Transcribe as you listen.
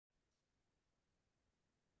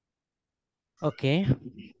ওকে,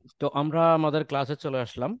 তো আমরা আমাদের ক্লাসে চলে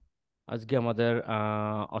আসলাম। আজকে আমাদের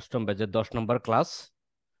অষ্টম ব্যাচের 10 নম্বর ক্লাস।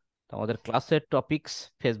 তো আমাদের ক্লাসের topics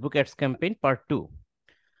Facebook ads campaign part 2।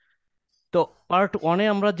 তো পার্ট 1-এ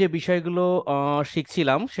আমরা যে বিষয়গুলো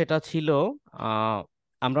শিখছিলাম সেটা ছিল আহ,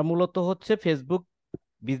 আমরা মূলত হচ্ছে ফেসবুক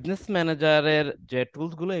বিজনেস ম্যানেজারের যে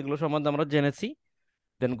টুলসগুলো এগুলো সম্বন্ধে আমরা জেনেছি।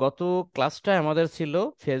 দেন গত ক্লাসটায় আমাদের ছিল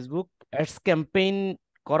ফেসবুক অ্যাডস ক্যাম্পেইন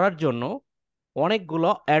করার জন্য অনেকগুলো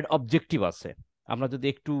অ্যাড অবজেক্টিভ আছে। আমরা যদি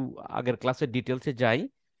একটু আগের ক্লাসের ডিটেলসে যাই,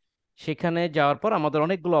 সেখানে যাওয়ার পর আমাদের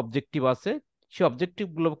অনেকগুলো অবজেক্টিভ আছে। সেই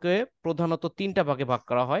অবজেক্টিভগুলোকে প্রধানত তিনটা ভাগে ভাগ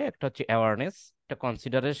করা হয়। একটা হচ্ছে অ্যাওয়ারনেস, একটা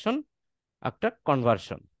কনসিডারেশন, একটা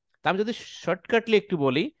কনভার্সন। তা আমি যদি শর্টকাটলি একটু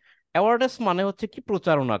বলি, অ্যাওয়ারনেস মানে হচ্ছে কি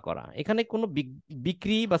প্রচারণা করা। এখানে কোনো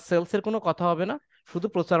বিক্রি বা সেলসের কোনো কথা হবে না, শুধু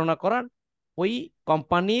প্রচারণা করা। ওই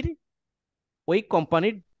কোম্পানির ওই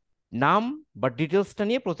কোম্পানির নাম বা ডিটেলসটা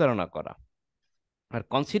নিয়ে প্রচারণা করা। আর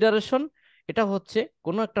কনসিডারেশন, এটা হচ্ছে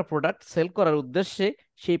কোনো একটা প্রোডাক্ট সেল করার উদ্দেশ্যে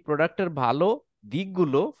সেই প্রোডাক্টের ভালো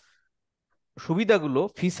দিকগুলো, সুবিধাগুলো,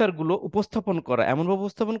 ফিচারগুলো উপস্থাপন করা, এমনভাবে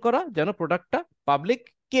উপস্থাপন করা যেন প্রোডাক্টটা পাবলিক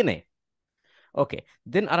কেনে। ওকে,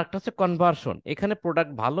 দেন আরেকটা হচ্ছে কনভার্সন। এখানে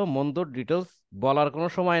প্রোডাক্ট ভালো মন্দ ডিটেলস বলার কোনো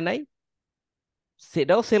সময় নাই,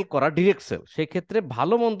 সেটাও সেল করা, ডিরেক্ট সেল। সেক্ষেত্রে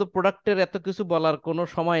ভালো মন্দ প্রোডাক্টের এত কিছু বলার কোনো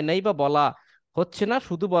সময় নেই বা বলা হচ্ছে না।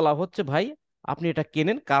 শুধু বলা হচ্ছে ভাই আপনি এটা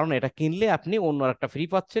কেনেন, কারণ এটা কিনলে আপনি অন্য একটা ফ্রি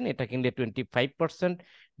পাচ্ছেন, এটা কিনলে 25%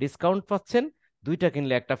 ডিসকাউন্ট পাচ্ছেন, দুইটা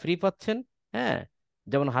কিনলে একটা ফ্রি পাচ্ছেন। হ্যাঁ,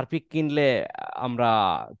 যেমন হারপিক কিনলে আমরা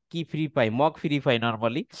কি ফ্রি পাই, মগ ফ্রি পাই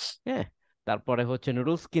নর্মালি। হ্যাঁ, তারপরে হচ্ছে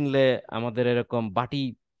নুডলস কিনলে আমাদের এরকম বাটি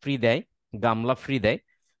ফ্রি দেয়, গামলা ফ্রি দেয়।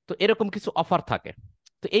 তো এরকম কিছু অফার থাকে।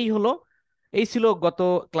 তো এই ছিল গত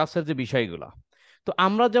ক্লাসের যে বিষয়গুলো। তো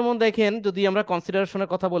আমরা যেমন দেখেন, যদি আমরা কনসিডারেশনের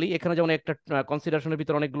কথা বলি, এখানে যেমন একটা কনসিডারেশনের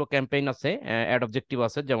ভিতরে অনেকগুলো ক্যাম্পেইন আছে, অ্যাড অবজেক্টিভ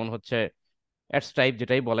আছে, যেমন হচ্ছে অ্যাডস টাইপ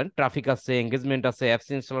যেটাই বলেন, ট্রাফিক আছে, এঙ্গেজমেন্ট আছে, অ্যাপস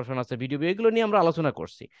ইনস্টলেশন আছে, ভিডিও, এগুলো নিয়ে আমরা আলোচনা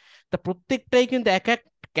করছি। তা প্রত্যেকটাই কিন্তু এক এক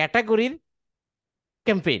ক্যাটাগরির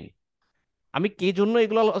ক্যাম্পেইন। আমি কে জন্য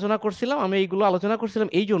এগুলো আলোচনা করছিলাম, আমি এইগুলো আলোচনা করছিলাম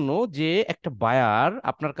এই জন্য যে একটা বায়ার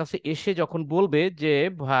আপনার কাছে এসে যখন বলবে যে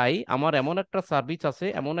ভাই আমার এমন একটা সার্ভিস আছে,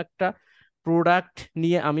 এমন একটা প্রোডাক্ট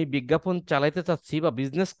নিয়ে আমি বিজ্ঞাপন চালাইতে চাচ্ছি বা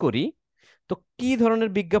বিজনেস করি, তো কি ধরনের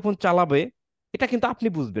বিজ্ঞাপন চালাবে এটা কিন্তু আপনি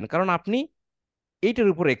বুঝবেন, কারণ আপনি এইটার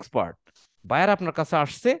উপর এক্সপার্ট। বায়ার আপনার কাছে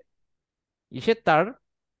আসছে, এসে তার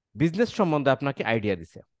বিজনেস সম্বন্ধে আপনাকে আইডিয়া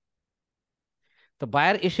দিছে। তো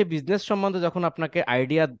বায়ার এসে বিজনেস সম্বন্ধে যখন আপনাকে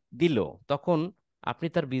আইডিয়া দিল, তখন আপনি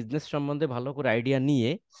তার বিজনেস সম্বন্ধে ভালো করে আইডিয়া নিয়ে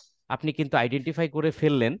আপনি কিন্তু আইডেন্টিফাই করে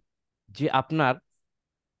ফেললেন যে আপনার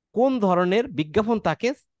কোন ধরনের বিজ্ঞাপন তাকে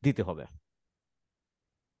দিতে হবে।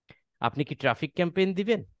 আপনি কি ট্রাফিক ক্যাম্পেইন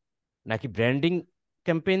দিবেন, নাকি ব্র্যান্ডিং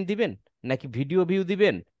ক্যাম্পেইন দিবেন, নাকি ভিডিও ভিউ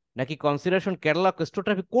দিবেন, নাকি কনসিডারেশন, ক্যাটালগ, স্টোর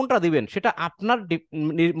ট্রাফিক, কোনটা দিবেন সেটা আপনার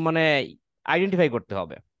মানে আইডেন্টিফাই করতে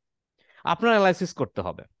হবে, আপনার অ্যানালাইসিস করতে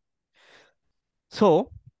হবে। সো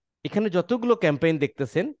এখানে যতগুলো ক্যাম্পেইন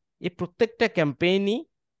দেখতেছেন, এই প্রত্যেকটা ক্যাম্পেইনই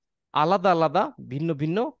আলাদা আলাদা, ভিন্ন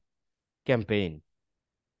ভিন্ন ক্যাম্পেইন।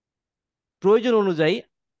 প্রয়োজন অনুযায়ী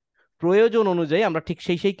প্রয়োজন অনুযায়ী আমরা ঠিক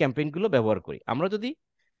সেই ক্যাম্পেইনগুলো ব্যবহার করি। আমরা যদি,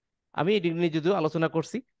 আমি এটি নিয়ে যদিও আলোচনা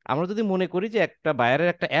করছি, আমরা যদি মনে করি যে একটা বায়ারের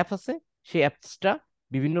একটা অ্যাপ আছে, সেই অ্যাপসটা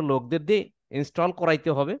বিভিন্ন লোকদের দিয়ে ইনস্টল করাইতে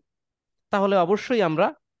হবে, তাহলে অবশ্যই আমরা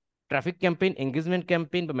ট্রাফিক ক্যাম্পেইন, এঙ্গেজমেন্ট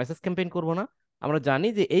ক্যাম্পেইন বা মেসেজ ক্যাম্পেইন করব না। আমরা জানি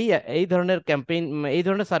যে এই ধরনের ক্যাম্পেইন, এই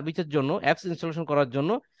ধরনের সার্ভিসের জন্য, অ্যাপস ইনস্টলেশন করার জন্য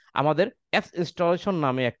আমাদের অ্যাপস ইনস্টলেশন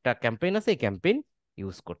নামে একটা ক্যাম্পেইন আছে, এই ক্যাম্পেইন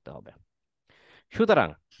ইউজ করতে হবে। সুতরাং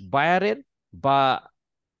বায়ারের বা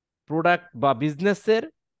প্রোডাক্ট বা বিজনেসের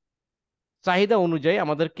চাহিদা অনুযায়ী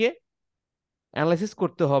আমাদেরকে অ্যানালাইসিস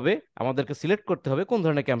করতে হবে, আমাদেরকে সিলেক্ট করতে হবে কোন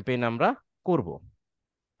ধরনের ক্যাম্পেইন আমরা করব।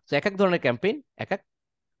 তো এক এক ধরনের ক্যাম্পেইন এক এক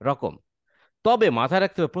রকম। তবে মাথায়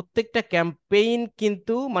রাখতে হবে প্রত্যেকটা ক্যাম্পেইন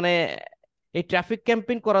কিন্তু মানে, এই ট্রাফিক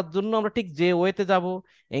ক্যাম্পেইন করার জন্য আমরা ঠিক যে ওয়েতে যাব,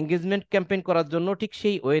 এঙ্গেজমেন্ট ক্যাম্পেইন করার জন্য ঠিক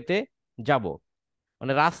সেই ওয়েতে যাব।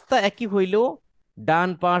 মানে রাস্তা একই হইলেও ডান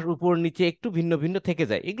পাশ উপর নিচে একটু ভিন্ন ভিন্ন থেকে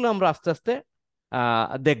যায়। এগুলো আমরা আস্তে আস্তে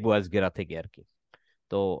দেখবো আজকে রাত থেকে আর কি।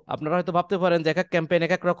 তো আপনারা হয়তো ভাবতে পারেন যে এক এক ক্যাম্পেইন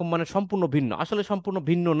এক এক রকম, মানে সম্পূর্ণ ভিন্ন। আসলে সম্পূর্ণ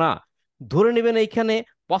ভিন্ন না। ধরে নেবেন এইখানে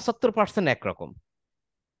 75% একরকম।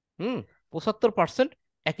 75%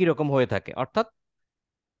 একই রকম হয়ে থাকে, অর্থাৎ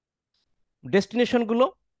ডেস্টিনেশন গুলো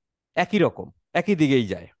একই রকম, একই দিকেই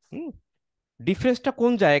যায়। ডিফারেন্সটা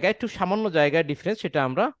কোন জায়গায়, একটু সামান্য জায়গায় ডিফারেন্স, সেটা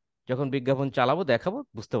আমরা যখন বিজ্ঞাপন চালাবো দেখাবো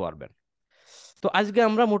বুঝতে পারবেন। তো আজকে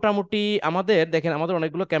আমরা মোটামুটি, আমাদের দেখেন আমাদের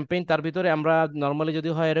অনেকগুলো ক্যাম্পেইন, তার ভিতরে আমরা নর্মালি যদি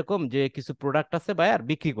হয় এরকম যে কিছু প্রোডাক্ট আছে বায়ার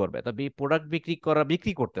বিক্রি করবে, তবে প্রোডাক্ট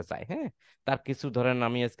বিক্রি করতে চায়। হ্যাঁ, তার কিছু ধরেন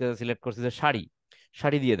আমি আজকে সিলেক্ট করছি যে শাড়ি,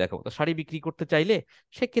 শাড়ি দিয়ে দেখাবো। তো শাড়ি বিক্রি করতে চাইলে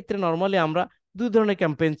সেক্ষেত্রে নর্মালি আমরা দুই ধরনের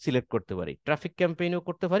ক্যাম্পেইন সিলেক্ট করতে পারি, ট্রাফিক ক্যাম্পেইনও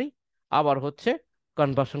করতে পারি, আবার হচ্ছে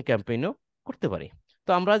কনভার্সন ক্যাম্পেইনও করতে পারি। তো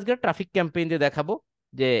আমরা আজকে ট্রাফিক ক্যাম্পেইন দিয়ে দেখাবো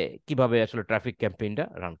যে কিভাবে আসলে ট্রাফিক ক্যাম্পেইনটা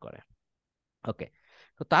রান করে। ওকে,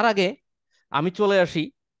 তো তার আগে আমি চলে আসি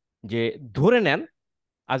যে ধরে নেন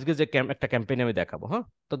আজকে যে একটা ক্যাম্পেইন আমি দেখাবো, হ্যাঁ,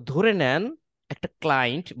 তো ধরে নেন একটা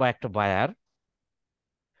ক্লায়েন্ট বা একটা বায়ার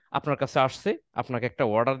আপনার কাছে আসছে, আপনাকে একটা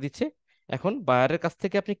অর্ডার দিচ্ছে। এখন বায়ারের কাছ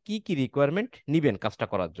থেকে আপনি কি কি রিকোয়ারমেন্ট নিবেন কাজটা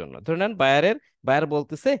করার জন্য? ধরে নেন বায়ার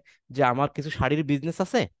বলতেছে যে আমার কিছু শাড়ির বিজনেস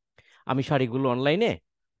আছে, আমি শাড়িগুলো অনলাইনে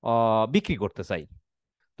বিক্রি করতে চাই।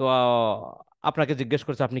 তো আপনাকে জিজ্ঞেস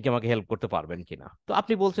করছে আপনি কি আমাকে হেল্প করতে পারবেন কিনা। তো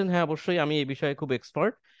আপনি বলছেন হ্যাঁ অবশ্যই, আমি এই বিষয়ে খুব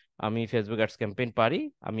এক্সপার্ট, আমি ফেসবুক অ্যাডস ক্যাম্পেইন পারি,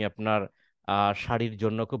 আমি আপনার শাড়ির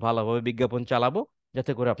জন্য খুব ভালোভাবে বিজ্ঞাপন চালাবো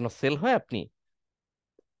যাতে করে আপনার সেল হয়,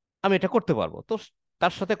 আমি এটা করতে পারবো। তো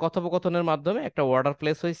তার সাথে কথোপকথনের মাধ্যমে একটা অর্ডার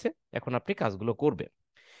প্লেস হয়েছে, এখন আপনি কাজগুলো করবেন।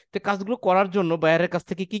 তো কাজগুলো করার জন্য বায়ারের কাছ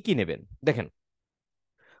থেকে কি কি নেবেন দেখেন।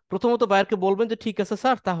 প্রথমত বায়ারকে বলবেন যে ঠিক আছে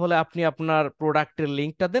স্যার, তাহলে আপনি আপনার প্রোডাক্টের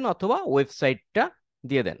লিঙ্কটা দেন অথবা ওয়েবসাইটটা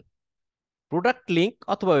দিয়ে দেন। প্রোডাক্ট লিঙ্ক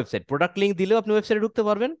অথবা ওয়েবসাইট, প্রোডাক্ট লিঙ্ক দিলেও আপনি ওয়েবসাইটে ঢুকতে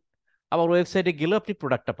পারবেন, আবার ওয়েবসাইটে গেলেও আপনি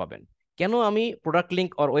প্রোডাক্টটা পাবেন। কেন আমি প্রোডাক্ট লিঙ্ক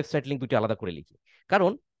আর ওয়েবসাইট লিঙ্ক দুটো আলাদা করে লিখি?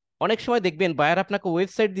 কারণ অনেক সময় দেখবেন বায়ার আপনাকে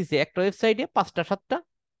ওয়েবসাইট দিছে, একটা ওয়েবসাইটে 5টা 7টা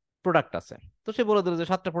প্রোডাক্ট আছে, তো সে বলে দিল যে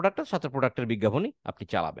 7টা প্রোডাক্ট আছে, 7টা প্রোডাক্টের বিজ্ঞাপনই আপনি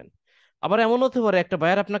চালাবেন। আবার এমন হতে পারে একটা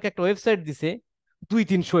বায়ার আপনাকে একটা ওয়েবসাইট দিছে,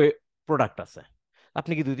 200-300 প্রোডাক্ট আছে,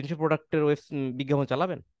 আপনি কি 200-300 প্রোডাক্টের বিজ্ঞাপন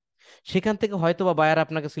চালাবেন? সেখান থেকে হয়তো বা বায়ার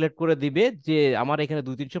আপনাকে সিলেক্ট করে দিবে যে আমার এখানে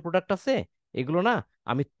 200-300 প্রোডাক্ট আছে, এগুলো না,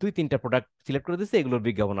 আমি 2-3টা প্রোডাক্ট সিলেক্ট করে দিচ্ছি, এগুলোর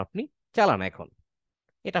বিজ্ঞাপন আপনি চালান এখন।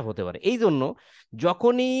 এটা হতে পারে। এই জন্য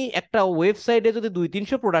যখনই একটা ওয়েবসাইটে যদি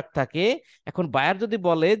 200-300 প্রোডাক্ট থাকে, এখন বায়ার যদি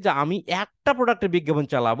বলে যে আমি একটা প্রোডাক্টের বিজ্ঞাপন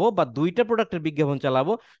চালাবো বা 2টা প্রোডাক্টের বিজ্ঞাপন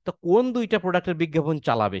চালাবো, তো কোন 2টা প্রোডাক্টের বিজ্ঞাপন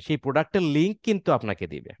চালাবে সেই প্রোডাক্টের লিঙ্ক কিন্তু আপনাকে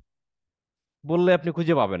দিবে, বললে আপনি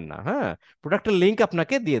খুঁজে পাবেন না। হ্যাঁ, প্রোডাক্টের লিঙ্ক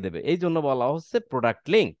আপনাকে দিয়ে দেবে, এই জন্য বলা হচ্ছে প্রোডাক্ট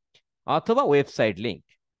লিঙ্ক অথবা ওয়েবসাইট লিঙ্ক।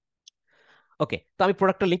 ওকে, তো আমি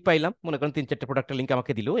প্রোডাক্টের লিঙ্ক পাইলাম, মনে করেন 3-4টে প্রোডাক্টের লিঙ্ক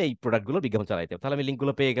আমাকে দিল এই প্রোডাক্টগুলো বিজ্ঞাপন চালাইতে, তাহলে আমি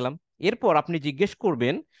লিঙ্কগুলো পেয়ে গেলাম। এরপর আপনি জিজ্ঞেস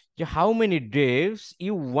করবেন যে how many days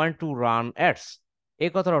you want to run ads.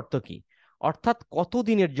 এই কথার অর্থ কি? অর্থাৎ কত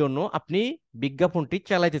দিনের জন্য আপনি বিজ্ঞাপনটি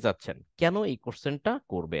চালাইতে চাচ্ছেন। কেন এই কোশ্চেনটা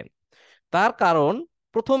করবেন? তার কারণ,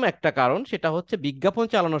 প্রথম একটা কারণ সেটা হচ্ছে বিজ্ঞাপন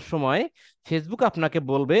চালানোর সময় ফেসবুক আপনাকে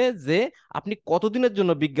বলবে যে আপনি কতদিনের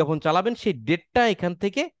জন্য বিজ্ঞাপন চালাবেন সেই ডেটটা এখান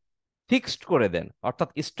থেকে ফিক্সড করে দেন। অর্থাৎ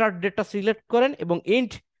স্টার্ট ডেটটা সিলেক্ট করেন এবং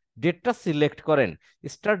এন্ড ডেটটা সিলেক্ট করেন।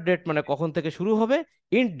 স্টার্ট ডেট মানে কখন থেকে শুরু হবে,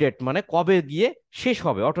 এন্ড ডেট মানে কবে গিয়ে শেষ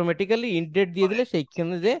হবে। অটোমেটিক্যালি এন্ড ডেট দিয়ে দিলে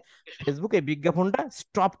সেইখানে যে ফেসবুক এই বিজ্ঞাপনটা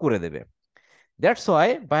স্টপ করে দেবে। দ্যাটস ওয়াই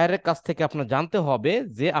বাইরের কাছ থেকে আপনার জানতে হবে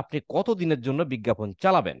যে আপনি কত দিনের জন্য বিজ্ঞাপন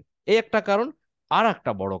চালাবেন। এই একটা কারণ। আর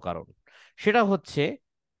একটা বড় কারণ সেটা হচ্ছে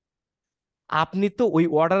আপনি তো ওই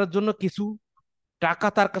অর্ডারের জন্য কিছু টাকা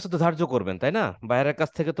তার কাছে তো ধার্য করবেন, তাই না? বায়ারের কাছ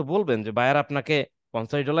থেকে তো বলবেন যে বায়ার আপনাকে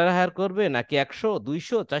 $50 হায়ার করবে নাকি 100,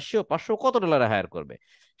 200, 400, 500 কত ডলারে হায়ার করবে।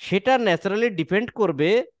 সেটা ন্যাচারালি ডিপেন্ড করবে।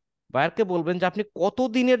 বায়ারকে বলবেন যে আপনি কত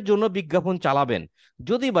দিনের জন্য বিজ্ঞাপন চালাবেন।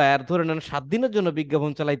 যদি বায়ার ধরে নেন 7 দিনের জন্য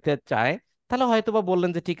বিজ্ঞাপন চালাইতে চায়, তাহলে হয়তো বা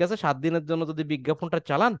বললেন যে ঠিক আছে, 7 দিনের জন্য যদি বিজ্ঞাপনটা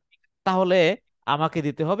চালান তাহলে আমাকে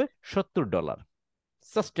দিতে হবে $70।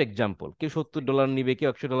 জাস্ট এক্সাম্পল, কেউ $70 নিবে, কেউ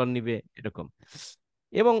 $100 নিবে, এরকম।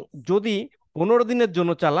 এবং যদি 15 দিনের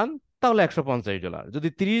জন্য চালান তাহলে $150, যদি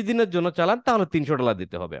 30 দিনের জন্য চালান তাহলে $300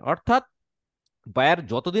 দিতে হবে। অর্থাৎ বায়ার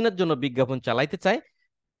যতদিনের জন্য বিজ্ঞাপন চালাইতে চায়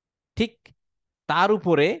ঠিক তার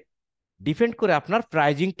উপরে ডিপেন্ড করে আপনার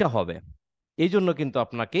প্রাইজিংটা হবে। এই জন্য কিন্তু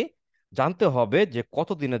আপনাকে জানতে হবে যে কত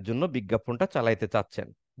দিনের জন্য বিজ্ঞাপনটা চালাইতে চাচ্ছেন।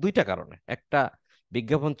 দুইটা কারণে, একটা,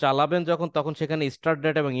 বিজ্ঞাপন চালাবেন যখন তখন সেখানে স্টার্ট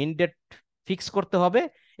ডেট এবং ইন ডেট ফিক্স করতে হবে,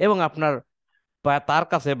 এবং আপনার তার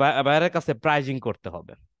কাছে বায়ারের কাছে প্রাইজিং করতে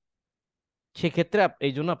হবে। সেক্ষেত্রে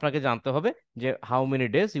এই জন্য আপনাকে জানতে হবে যে how many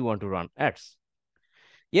days you want to run ads.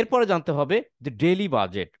 এরপরে জানতে হবে যে ডেইলি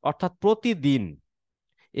বাজেট, অর্থাৎ প্রতিদিন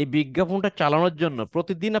এই বিজ্ঞাপনটা চালানোর জন্য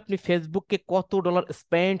প্রতিদিন আপনি ফেসবুককে কত ডলার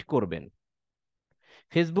স্পেন্ড করবেন।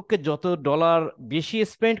 ফেসবুককে যত ডলার বেশি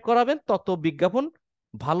স্পেন্ড করাবেন তত বিজ্ঞাপন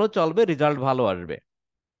ভালো চলবে, রেজাল্ট ভালো আসবে।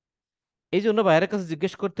 এই জন্য বাইরের কাছে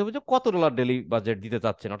জিজ্ঞেস করতে হবে যে কত ডলার ডেইলি বাজেট দিতে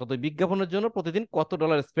চাচ্ছেন, অর্থাৎ ওই বিজ্ঞাপনের জন্য প্রতিদিন কত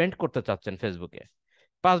ডলার স্পেন্ড করতে চাচ্ছেন ফেসবুকে।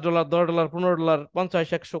 $5, $10, $15, 50,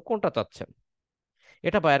 100 কোনটা চাচ্ছেন,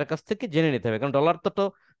 এটা বায়ারের কাছ থেকে জেনে নিতে হবে। কারণ ডলার তো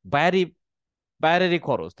বায়ারই বায়ারেরই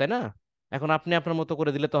খরচ, তাই না? এখন আপনি আপনার মতো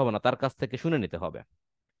করে দিলে তো হবে না, তার কাছ থেকে শুনে নিতে হবে।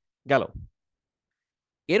 গেল।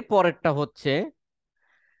 এর পরেরটা হচ্ছে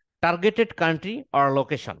টার্গেটেড কান্ট্রি আর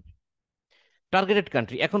লোকেশন। টার্গেটেড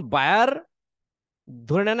কান্ট্রি, এখন বায়ার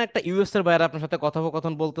ধরে নেন একটা ইউএস এর বায়ার আপনার সাথে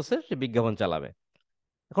কথোপকথন বলতেছে, সে বিজ্ঞাপন চালাবে।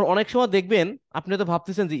 এখন অনেক সময় দেখবেন আপনি তো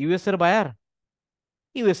ভাবতেছেন যে ইউএস এর বায়ার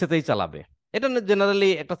ইউএসএ তেই চালাবে, এটা জেনারেলি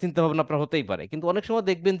একটা চিন্তা ভাবনা আপনার হতেই পারে। কিন্তু অনেক সময়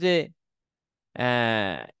দেখবেন যে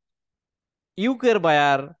ইউকের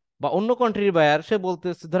বায়ার বা অন্য কান্ট্রির বায়ার, সে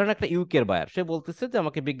বলতেছে, ধরেন একটা ইউকের বায়ার, সে বলতেছে যে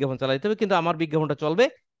আমাকে বিজ্ঞাপন চালাতে হবে, কিন্তু আমার বিজ্ঞাপনটা চলবে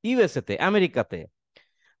ইউএসএ তে, আমেরিকাতে।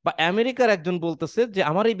 বা আমেরিকার একজন বলতেছে যে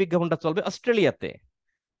আমার এই বিজ্ঞাপনটা চলবে অস্ট্রেলিয়াতে।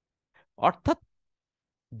 অর্থাৎ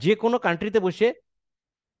যে কোনো কান্ট্রিতে বসে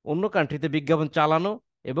অন্য কান্ট্রিতে বিজ্ঞাপন চালানো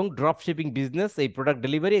এবং ড্রপ শিপিং বিজনেস, এই প্রোডাক্ট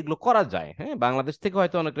ডেলিভারি, এগুলো করা যায়। হ্যাঁ, বাংলাদেশ থেকে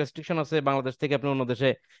হয়তো অনেক রেস্ট্রিকশন আছে, বাংলাদেশ থেকে আপনি অন্য দেশে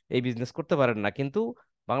এই বিজনেস করতে পারেন না, কিন্তু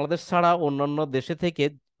বাংলাদেশ ছাড়া অন্যান্য দেশে থেকে,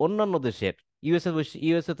 অন্যান্য দেশের,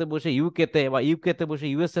 ইউএসএ তে বসে ইউকে তে, বা ইউকে তে বসে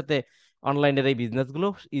ইউএসএ তে অনলাইনের এই বিজনেসগুলো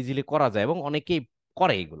ইজিলি করা যায়, এবং অনেকেই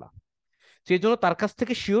করে এগুলা। সেই জন্য তার কাছ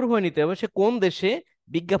থেকে শিওর হয়ে নিতে হবে সে কোন দেশে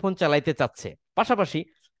বিজ্ঞাপন চালাইতে চাচ্ছে। পাশাপাশি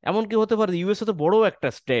এমন কি হতে পারে, ইউএসএ তো বড় একটা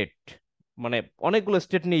স্টেট, মানে অনেকগুলো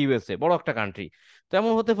স্টেট নিয়ে ইউএসএ বড় একটা কান্ট্রি। তো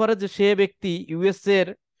এমন হতে পারে যে সে ব্যক্তি ইউএসএ এর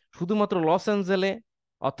শুধুমাত্র লস অ্যাঞ্জেলে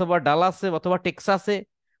অথবা ডালাসে অথবা টেক্সাসে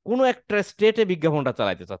কোনো একটা স্টেটে বিজ্ঞাপনটা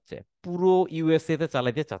চালাইতে চাচ্ছে, পুরো ইউএসএ তে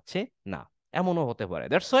চালাইতে চাচ্ছে না। এমনও হতে পারে।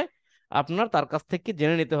 দ্যাটস ওয়াই আপনার তার কাছ থেকে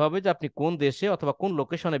জেনে নিতে হবে যে আপনি কোন দেশে অথবা কোন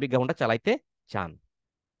লোকেশনে বিজ্ঞাপনটা চালাইতে চান।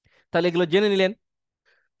 তাহলে এগুলো জেনে নিলেন,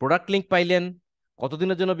 প্রোডাক্ট লিংক পাইলেন,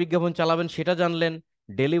 কতদিনের জন্য বিজ্ঞাপন চালাবেন সেটা জানলেন,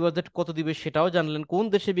 ডেলি বাজেট কত দিবে সেটাও জানলেন, কোন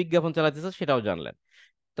দেশে বিজ্ঞাপন চালাতেছে সেটাও জানলেন।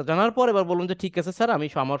 তো জানার পর এবার বলুন যে ঠিক আছে স্যার, আমি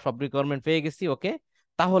আমার সব রিকোয়ারমেন্ট পেয়ে গেছি, ওকে।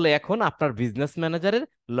 তাহলে এখন আপনার বিজনেস ম্যানেজারের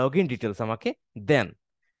লগ ইন ডিটেলস আমাকে দেন,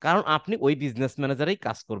 কারণ আপনি ওই বিজনেস ম্যানেজারেই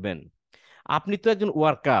কাজ করবেন। আপনি তো একজন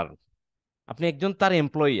ওয়ার্কার, আপনি একজন তার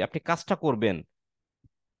এমপ্লয়ি, আপনি কাজটা করবেন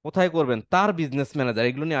কোথায় করবেন, তার বিজনেস ম্যানেজার।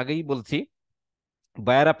 এগুলো নিয়ে আগেই বলছি।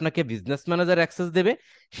 বায়ার আপনাকে বিজনেস ম্যানেজার অ্যাক্সেস দেবে,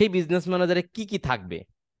 সেই বিজনেস ম্যানেজারে কি কি থাকবে,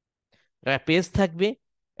 পেজ থাকবে,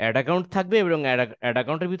 অ্যাড অ্যাকাউন্ট থাকবে, এবং অ্যাড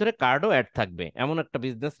অ্যাকাউন্টের ভিতরে কার্ডও অ্যাড থাকবে, এমন একটা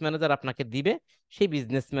বিজনেস ম্যানেজার আপনাকে দিবে। সেই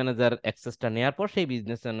বিজনেস ম্যানেজার অ্যাক্সেসটা নেওয়ার পর সেই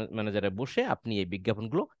বিজনেস ম্যানেজারে বসে আপনি এই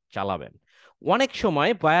বিজ্ঞাপনগুলো চালাবেন। অনেক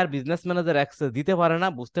সময় বায়ার বিজনেস ম্যানেজার অ্যাক্সেস দিতে পারে না,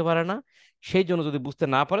 বুঝতে পারে না। সেই জন্য যদি বুঝতে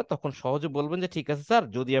না পারে তখন সহজে বলবেন যে ঠিক আছে স্যার,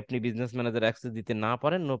 যদি আপনি বিজনেস ম্যানেজার অ্যাক্সেস দিতে না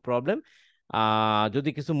পারেন, নো প্রবলেম। যদি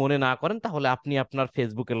কিছু মনে না করেন তাহলে আপনি আপনার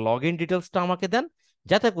ফেসবুকের লগ ইন ডিটেলসটা আমাকে দেন,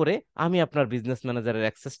 যাতে করে আমি আপনার বিজনেস ম্যানেজারের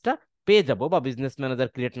অ্যাক্সেসটা পেয়ে যাব, বা বিজনেস ম্যানেজার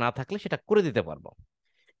ক্রিয়েট না থাকলে সেটা করে দিতে পারবো।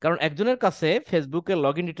 কারণ একজনের কাছে ফেসবুকের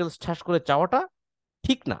লগ ইন ডিটেলস ঠাস করে চাওয়াটা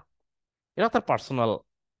ঠিক না, এটা তার পার্সোনাল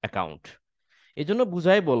অ্যাকাউন্ট। এই জন্য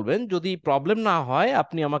বুঝাই বলবেন, যদি প্রবলেম না হয়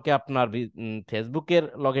আপনি আমাকে আপনার ফেসবুকের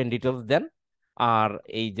লগ ইন ডিটেলস দেন। আর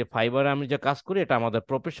এই যে ফাইবারে আমি যে কাজ করি এটা আমাদের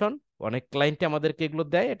প্রফেশন, অনেক ক্লায়েন্টে আমাদেরকে এগুলো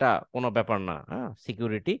দেয়, এটা কোনো ব্যাপার না, হ্যাঁ,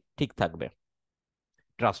 সিকিউরিটি ঠিক থাকবে,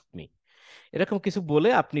 ট্রাস্ট মি। এরকম কিছু বলে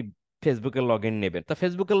আপনি ফেসবুকের লগ ইন নেবেন। তা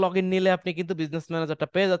ফেসবুকের লগ ইন নিলে আপনি কিন্তু বিজনেস ম্যানেজারটা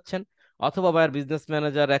পেয়ে যাচ্ছেন, অথবা বায়ার বিজনেস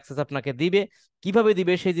ম্যানেজার অ্যাক্সেস আপনাকে দিবে। কিভাবে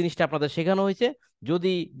দিবে সেই জিনিসটা আপনাদের শেখানো হয়েছে।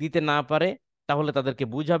 যদি দিতে না পারে তাহলে তাদেরকে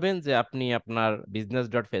বুঝাবেন যে আপনি আপনার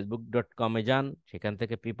business.facebook.com-এ যান, সেখান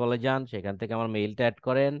থেকে পিপলে যান, সেখান থেকে আমার মেইলটা অ্যাড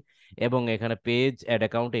করেন, এবং এখানে পেজ, অ্যাড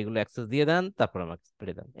অ্যাকাউন্ট, এগুলো অ্যাক্সেস দিয়ে দেন, তারপর আমাকে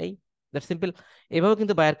পেয়ে দেন। এই দ্যাট সিম্পল। এভাবে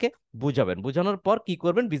কিন্তু বায়ারকে বুঝাবেন, বুঝানোর পর কি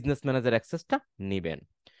করবেন, বিজনেস ম্যানেজার অ্যাক্সেসটা নিবেন।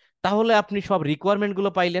 তাহলে আপনি সব রিকোয়ারমেন্ট গুলো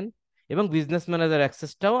পাইলেন, এবং বিজনেস ম্যানেজার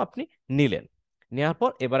অ্যাক্সেসটাও আপনি নিলেন। নেওয়ার পর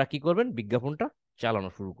এবার কি করবেন, বিজ্ঞাপনটা চালানো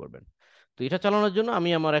শুরু করবেন। তো এটা চালানোর জন্য আমি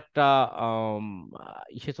আমার একটা আম,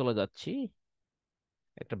 ইসে চলে যাচ্ছি,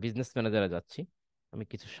 একটা বিজনেস ম্যানেজারে যাচ্ছি। আমি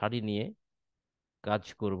কিছু শাড়ি নিয়ে কাজ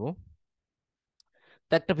করব।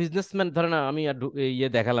 তা একটা বিজনেসম্যান, ধরেন আমি আর ইয়ে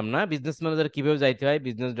দেখালাম না, বিজনেস ম্যানেজার কিভাবে যাইতে হয়,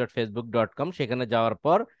 business.facebook.com, সেখানে যাওয়ার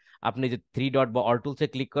পর আপনি যে থ্রি ডট বা অল টুলসে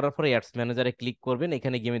ক্লিক করার পর অ্যাডস ম্যানেজারে ক্লিক করবেন।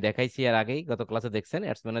 এখানে গিয়ে আমি দেখাইছি আর আগেই গত ক্লাসে দেখছেন,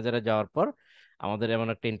 অ্যাডস ম্যানেজারে যাওয়ার পর আমাদের এমন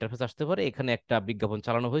একটা ইন্টারফেস আসতে পারে, এখানে একটা বিজ্ঞাপন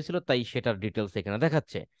চালানো হয়েছিল তাই সেটার ডিটেলস এখানে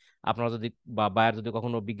দেখাচ্ছে। আপনারা যদি বা বায়ার যদি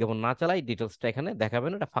কখনো বিজ্ঞাপন না চালায়, ডিটেলসটা এখানে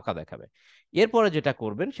দেখাবেন, এটা ফাঁকা দেখাবে। এরপরে যেটা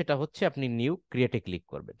করবেন সেটা হচ্ছে আপনি নিউ ক্রিয়েটে ক্লিক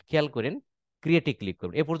করবেন। খেয়াল করেন, ক্রিয়েটে ক্লিক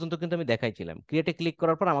করবেন। এ পর্যন্ত কিন্তু আমি দেখাইছিলাম, ক্রিয়েটে ক্লিক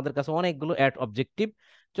করার পর আমাদের কাছে অনেকগুলো অ্যাড অবজেক্টিভ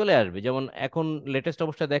চলে আসবে। যেমন এখন লেটেস্ট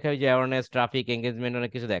অবস্থা দেখায় যে অ্যাওয়ারনেস, ট্রাফিক, এঙ্গেজমেন্ট,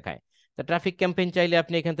 অনেক কিছু দেখায়। তা ট্রাফিক ক্যাম্পেইন চাইলে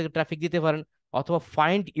আপনি এখান থেকে ট্রাফিক দিতে পারেন, অথবা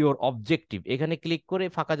ফাইন্ড ইওর অবজেক্টিভ, এখানে ক্লিক করে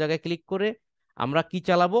ফাঁকা জায়গায় ক্লিক করে আমরা কি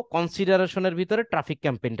চালাবো, কনসিডারেশনের ভিতরে ট্রাফিক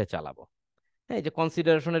ক্যাম্পেইনটা চালাবো। হ্যাঁ, এই যে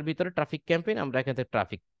কনসিডারেশনের ভিতরে ট্রাফিক ক্যাম্পেইন, আমরা এখান থেকে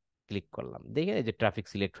ট্রাফিক ক্লিক করলাম, দেখে এই যে ট্রাফিক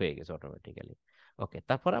সিলেক্ট হয়ে গেছে অটোমেটিক্যালি। ওকে,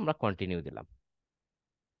 তারপর আমরা কন্টিনিউ দিলাম।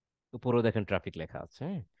 উপরেও দেখেন ট্রাফিক লেখা আছে,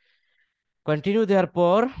 হ্যাঁ। কন্টিনিউ দেওয়ার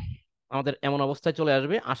পর আমাদের এমন অবস্থায় চলে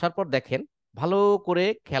আসবে। আসার পর দেখেন, ভালো করে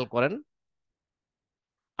খেয়াল করেন,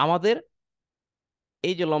 আমাদের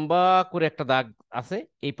এই যে লম্বা করে একটা দাগ আছে,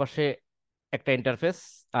 এই পাশে একটা ইন্টারফেস,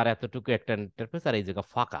 আর এতটুকু একটা ইন্টারফেস, আর এই জায়গা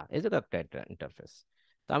ফাঁকা, এই জায়গা একটা ইন্টারফেস।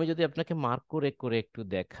 তো আমি যদি আপনাকে মার্ক করে করে একটু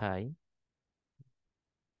দেখাই,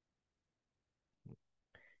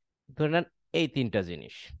 ধরে নেন এই তিনটা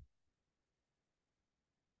জিনিস।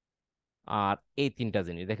 আর এই তিনটা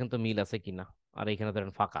জিনিস দেখেন তো মিল আছে কিনা। আর এখানে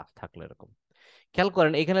ধরেন ফাঁকা থাকলো এরকম। খেয়াল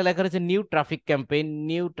করেন এখানে লেখা রয়েছে new traffic campaign,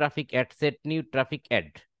 new traffic ad set, new traffic add.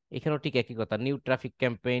 এখানেও ঠিক একই কথা, new traffic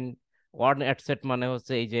campaign, word ad set মানে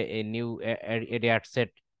হচ্ছে এই যে নিউ অ্যাড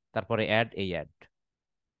সেট, তারপরে অ্যাড, এই অ্যাড।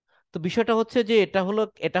 তো বিষয়টা হচ্ছে যে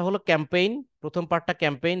এটা হলো ক্যাম্পেইন। প্রথম পার্টটা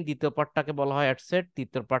ক্যাম্পেইন, দ্বিতীয় পার্টটাকে বলা হয় অ্যাড সেট,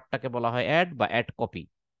 তৃতীয় পার্টটাকে বলা হয় অ্যাড বা অ্যাড কপি।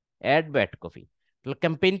 অ্যাড বা অ্যাড কপি, তাহলে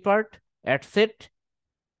campaign part, ad set,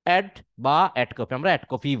 add বা অ্যাড কপি, আমরা অ্যাড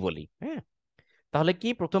কপি বলি, হ্যাঁ। তাহলে কি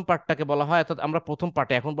প্রথম পার্টটাকে বলা হয়, অর্থাৎ আমরা প্রথম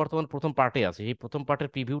পার্টে এখন বর্তমান প্রথম পার্টে আছি, এই প্রথম পার্টের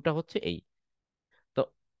প্রিভিউটা হচ্ছে এই। তো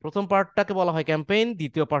প্রথম পার্টটাকে বলা হয় ক্যাম্পেইন,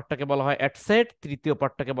 দ্বিতীয় পার্টটাকে বলা হয় অ্যাড সেট, তৃতীয়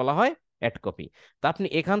পার্টটাকে বলা হয় অ্যাড কপি। তা আপনি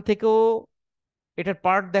এখান থেকেও এটার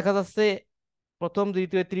পার্ট দেখা যাচ্ছে, প্রথম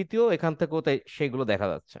দ্বিতীয় তৃতীয়, এখান থেকেও তাই সেইগুলো দেখা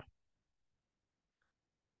যাচ্ছে।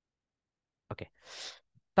 ওকে,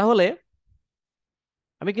 তাহলে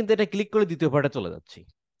আমি কিন্তু এটা ক্লিক করে দ্বিতীয় পার্টে চলে যাচ্ছি,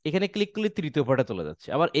 এখানে ক্লিক করলে তৃতীয় পার্টে চলে যাচ্ছে,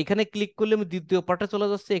 আবার এখানে ক্লিক করলে আমি দ্বিতীয় পার্টে চলে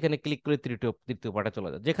যাচ্ছে, এখানে ক্লিক করে তৃতীয় তৃতীয় পার্টে চলে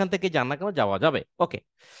যাচ্ছে, যেখান থেকে যান না কেন যাওয়া যাবে। ওকে,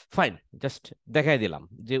 ফাইন, জাস্ট দেখাই দিলাম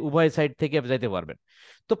যে উভয় সাইড থেকে আপনি যাইতে পারবেন।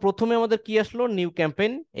 তো প্রথমে আমাদের কি আসলো, নিউ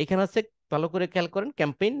ক্যাম্পেইন। এখানে আছে, ভালো করে খেয়াল করেন,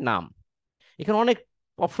 ক্যাম্পেইন নাম। এখানে অনেক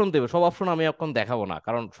অপশন দেবে, সব অপশন আমি এখন দেখাবো না,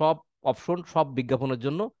 কারণ সব অপশন সব বিজ্ঞাপনের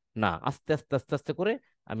জন্য না। আস্তে আস্তে আস্তে আস্তে করে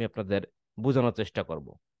আমি আপনাদের বোঝানোর চেষ্টা করব,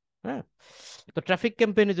 হ্যাঁ। তো ট্রাফিক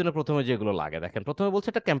ক্যাম্পেইনের জন্য প্রথমে যেগুলো লাগে দেখেন, প্রথমে বলছে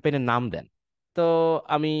একটা ক্যাম্পেইনের নাম দেন। তো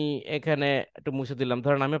আমি এখানে একটু মুছে দিলাম,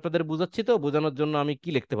 ধরেন আমি আপনাদের বুঝাচ্ছি, তো বোঝানোর জন্য আমি কি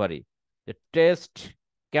লিখতে পারি, যে টেস্ট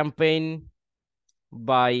ক্যাম্পেইন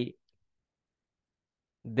বাই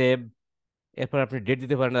দেব। এরপর আপনি ডেট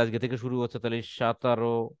দিতে পারেন, আজকে থেকে শুরু হচ্ছে, তাহলে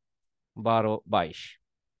 17/12/22।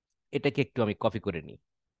 এটাকে একটু আমি কপি করে নিই,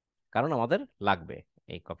 কারণ আমাদের লাগবে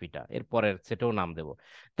এই কপিটা, এরপরের সেটাও নাম দেব।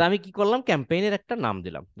 তা আমি কি করলাম, ক্যাম্পেইনের একটা নাম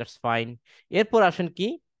দিলাম, দ্যাটস ফাইন। এরপর আসেন কি,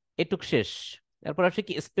 এটুক শেষ। এরপর আসে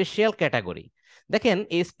কি, স্পেশাল ক্যাটাগরি। দেখেন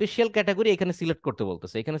এই স্পেশাল ক্যাটাগরি এখানে সিলেক্ট করতে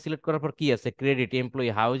বলতেছে, এখানে সিলেক্ট করার পর কি আছে, credit, employee,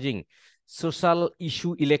 housing, social issue,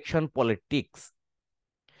 election, politics,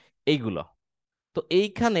 এইগুলো। তো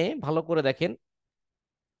এইখানে ভালো করে দেখেন,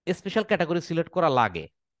 স্পেশাল ক্যাটাগরি সিলেক্ট করা লাগে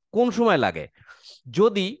কোন সময় লাগে,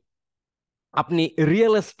 যদি আপনি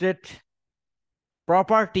রিয়েল এস্টেট,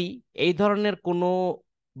 প্রপার্টি, এই ধরনের কোনো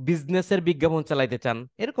বিজনেসের বিজ্ঞাপন চালাইতে চান।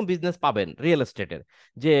 এরকম বিজনেস পাবেন রিয়েল এস্টেটের,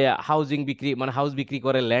 যে হাউজিং বিক্রি, মানে হাউস বিক্রি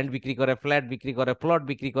করে, ল্যান্ড বিক্রি করে, ফ্ল্যাট বিক্রি করে, প্লট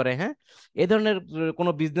বিক্রি করে, হ্যাঁ। এই ধরনের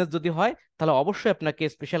কোনো বিজনেস যদি হয়, তাহলে অবশ্যই আপনাকে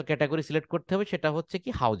স্পেশাল ক্যাটাগরি সিলেক্ট করতে হবে, সেটা হচ্ছে কি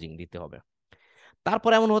হাউজিং দিতে হবে।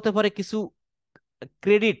 তারপর এমন হতে পারে কিছু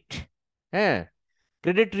ক্রেডিট, হ্যাঁ,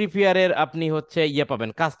 ক্রেডিট রিপেয়ারের আপনি হচ্ছে ইয়ে পাবেন,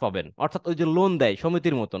 কাজ পাবেন, অর্থাৎ ওই যে লোন দেয়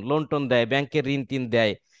সমিতির মতন, লোন টোন দেয়, ব্যাংকের ঋণ টিন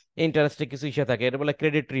দেয়, ইন্টারেস্টে কিছু ইস্যু থাকে, এটা বলে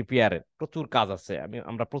ক্রেডিট রিপেয়ারের প্রচুর কাজ আছে,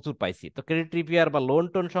 আমরা প্রচুর পাইছি। তো ক্রেডিট রিপেয়ার বা লোন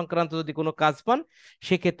টোন সংক্রান্ত যদি কোনো কাজ পান,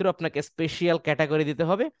 সেক্ষেত্রে আপনাকে স্পেশাল ক্যাটাগরি দিতে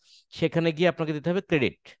হবে, সেখানে গিয়ে আপনাকে দিতে হবে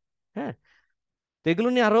ক্রেডিট, হ্যাঁ। তো এগুলো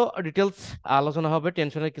নিয়ে আরো ডিটেলস আলোচনা হবে,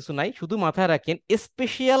 টেনশনের কিছু নাই, শুধু মাথায় রাখেন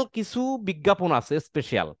স্পেশাল কিছু বিজ্ঞাপন আছে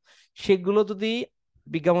স্পেশাল, সেগুলো যদি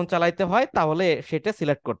বিজ্ঞাপন চালাইতে হয় তাহলে সেটা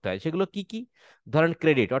সিলেক্ট করতে হয়। সেগুলো কি কি, ধরেন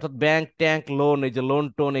ক্রেডিট, অর্থাৎ ব্যাংক ট্যাঙ্ক লোন, এই যে লোন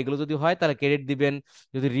টোন, এগুলো যদি হয় তাহলে ক্রেডিট দিবেন।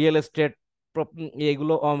 যদি রিয়েল এস্টেট,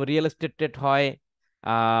 এগুলো রিয়েল এস্টেট হয়,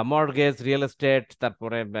 মর্গেজ, রিয়েল এস্টেট,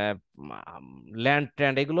 তারপরে ল্যান্ড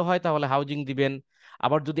ট্যান্ড, এগুলো হয় তাহলে হাউজিং দিবেন।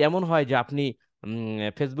 আবার যদি এমন হয় যে আপনি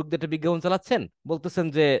ফেসবুক দিয়ে একটা বিজ্ঞাপন চালাচ্ছেন, বলতেছেন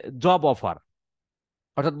যে জব অফার,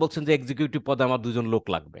 অর্থাৎ বলছেন যে এক্সিকিউটিভ পদে আমার দুজন লোক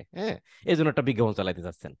লাগবে, হ্যাঁ, এই জন্য একটা বিজ্ঞাপন চালাইতে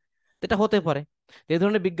চাচ্ছেন, তো এটা হতে পারে। তো এই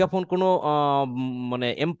ধরনের বিজ্ঞাপন কোনো মানে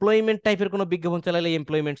এমপ্লয়মেন্ট টাইপের কোনো বিজ্ঞাপন চালালে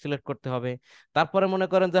এমপ্লয়মেন্ট সিলেক্ট করতে হবে। তারপরে মনে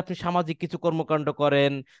করেন যে আপনি সামাজিক কিছু কর্মকাণ্ড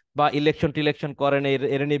করেন বা ইলেকশন টিলেকশন করেন,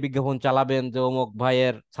 এর নিয়ে বিজ্ঞাপন চালাবেন, যে অমুক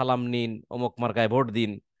ভাইয়ের সালাম নিন, অমুক মার্কায় ভোট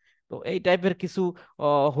দিন। তো এই টাইপের কিছু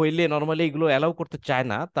হইলে নর্মালি এগুলো অ্যালাউ করতে চায়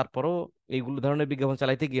না, তারপরও এইগুলো ধরনের বিজ্ঞাপন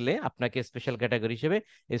চালাইতে গেলে আপনাকে স্পেশাল ক্যাটাগরি হিসেবে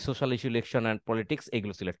এই social issue, election and politics,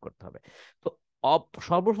 এগুলো সিলেক্ট করতে হবে। তো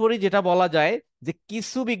সর্বোপরি যেটা বলা যায়, যে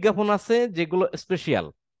কিছু বিজ্ঞাপন আছে যেগুলো স্পেশাল,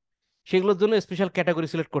 সেগুলোর জন্য স্পেশাল ক্যাটাগরি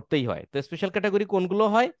সিলেক্ট করতেই হয়। তো স্পেশাল ক্যাটাগরি কোনগুলো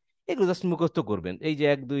হয়, এগুলো জাস্ট মুখস্থ করবেন, এই যে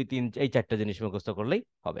 1 2 3 এই চারটা জিনিস মুখস্থ করলেই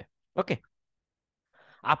হবে। ওকে,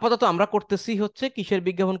 আপাতত আমরা করতেছি হচ্ছে কিসের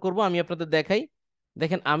বিজ্ঞাপন করব আমি আপনাদের দেখাই।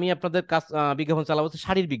 দেখেন আমি আপনাদের কাজ বিজ্ঞাপন চালাবো হচ্ছে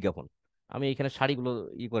শাড়ির বিজ্ঞাপন। আমি এখানে শাড়িগুলো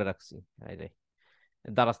করে রাখছি, এই যে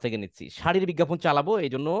দারাজ থেকে নিচ্ছি, শাড়ির বিজ্ঞাপন চালাবো,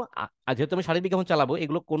 এই জন্য যেহেতু আমি শাড়ির বিজ্ঞাপন চালাবো,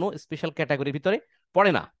 এগুলো কোনো স্পেশাল ক্যাটাগরির ভিতরে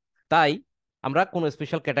পড়ে না, তাই আমরা কোনো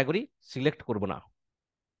স্পেশাল ক্যাটাগরি সিলেক্ট করব না।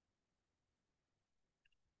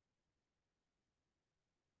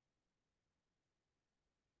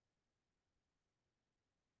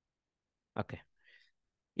 ওকে,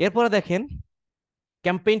 এরপরে দেখেন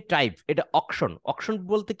ক্যাম্পেইন টাইপ, এটা অকশন। অকশন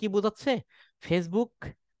বলতে কি বোঝাচ্ছে, ফেসবুক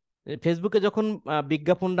ফেসবুকে যখন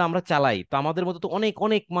বিজ্ঞাপনটা আমরা চালাই, তো আমাদের মতো তো অনেক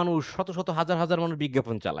অনেক মানুষ, শত শত হাজার হাজার মানুষ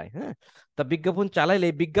বিজ্ঞাপন চালায়, হ্যাঁ। তা বিজ্ঞাপন চালাইলে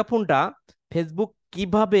এই বিজ্ঞাপনটা ফেসবুক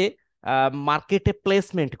কিভাবে মার্কেটে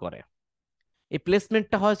প্লেসমেন্ট করে, এই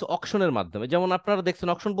প্লেসমেন্টটা হয় অকশনের মাধ্যমে। যেমন আপনারা দেখছেন,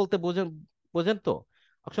 অকশন বলতে বোঝেন, বোঝেন তো?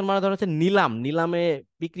 অকশন মানে ধরেন হচ্ছে নিলাম, নিলামে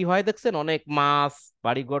বিক্রি হয়, দেখছেন অনেক মাছ,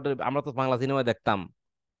 বাড়িঘর। আমরা তো বাংলা সিনেমায় দেখতাম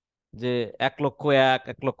যে 1 লক্ষ এক,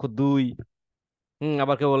 1 লক্ষ 2,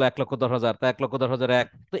 আবার কেউ বলে 1 লক্ষ 10 হাজার, তা 1 লক্ষ 10 হাজার 1।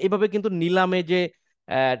 তো এইভাবে কিন্তু নিলামে যে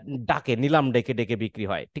আহ, ডাকে, নিলাম ডেকে ডেকে বিক্রি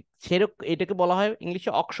হয়, ঠিক সেরকম এটাকে বলা হয়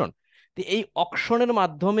ইংলিশে অকশন। তো এই অকশনের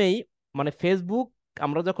মাধ্যমেই মানে ফেসবুক,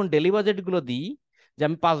 আমরা যখন ডেলি বাজেট গুলো দিই, যে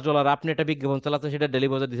আমি $5, আপনি একটা বিজ্ঞাপন চালাচ্ছেন, সেটা ডেলি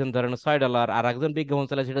বাজেট দিচ্ছেন ধরেন $6, আর একজন বিজ্ঞাপন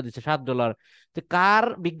চালায় সেটা দিচ্ছে $7। তো কার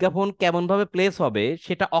বিজ্ঞাপন কেমন ভাবে প্লেস হবে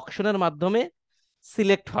সেটা অকশনের মাধ্যমে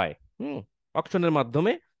সিলেক্ট হয়। হুম, অকশনের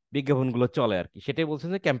মাধ্যমে বিজ্ঞাপনগুলো চলে আর কি, সেটাই বলছেন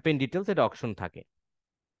যে ক্যাম্পেইন ডিটেলস, এটা অকশন থাকে।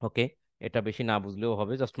 ওকে, এটা বেশি না বুঝলেও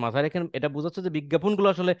হবে, জাস্ট মাথায় রেখে এটা বোঝাচ্ছে যে বিজ্ঞাপনগুলো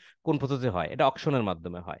আসলে কোন প্রসেসে হয়, এটা অকশনের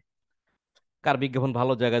মাধ্যমে হয়। কার বিজ্ঞাপন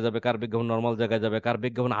ভালো জায়গায় যাবে, কার বিজ্ঞাপন নর্মাল জায়গায় যাবে, কার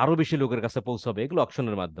বিজ্ঞাপন আরো বেশি লোকের কাছে পৌঁছাবে, এগুলো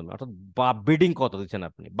অকশনের মাধ্যমে। অর্থাৎ বিডিং কত দিচ্ছেন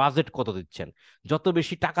আপনি, বাজেট কত দিচ্ছেন, যত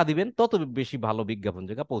বেশি টাকা দিবেন তত বেশি ভালো বিজ্ঞাপন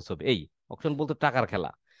জায়গা পৌঁছাবে, এই অকশন বলতে টাকার খেলা।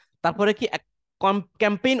 তারপরে কি,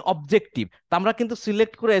 ক্যাম্পেইন অবজেক্টিভ। তা আমরা কিন্তু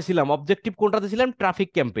সিলেক্ট করে এসেছিলাম অবজেক্টিভ কোনটা দিয়েছিলাম, ট্রাফিক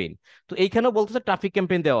ক্যাম্পেইন। তো এইখানেও বলতেছে ট্রাফিক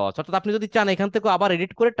ক্যাম্পেইন দেওয়া আছে, অর্থাৎ আপনি যদি চান এখান থেকে আবার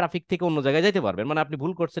এডিট করে ট্রাফিক থেকে অন্য জায়গায় যাইতে পারবেন, মানে আপনি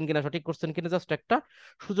ভুল করছেন কিনা সঠিক করছেন কিনা জাস্ট একটা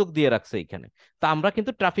সুযোগ দিয়ে রাখছে এইখানে। তা আমরা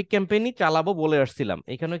কিন্তু ট্রাফিক ক্যাম্পেইনই চালাবো বলে আসছিলাম,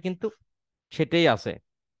 এখানে কিন্তু সেটাই আছে।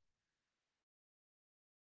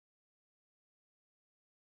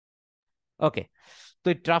 ওকে, তো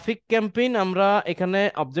এই ট্রাফিক ক্যাম্পেইন আমরা এখানে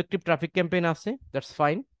অবজেক্টিভ ট্রাফিক ক্যাম্পেইন আছে, দ্যাটস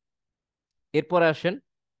ফাইন। এরপরে আসেন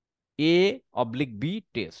A/B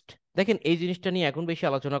টেস্ট। দেখেন এই জিনিসটা নিয়ে এখন বেশি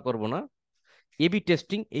আলোচনা করব না। এবি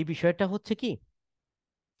টেস্টিং এই বিষয়টা হচ্ছে কি,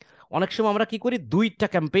 অনেক সময় আমরা কি করি, দুইটা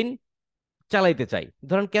ক্যাম্পেইন চালাইতে চাই।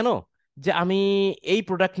 ধরেন কেন, যে আমি এই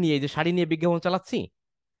প্রোডাক্ট নিয়ে, এই যে শাড়ি নিয়ে বিজ্ঞাপন চালাচ্ছি,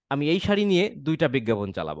 আমি এই শাড়ি নিয়ে দুইটা বিজ্ঞাপন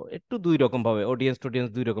চালাবো, একটু দুই রকম ভাবে অডিয়েন্স টোডিয়েন্স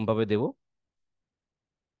দুই রকম ভাবে দেবো।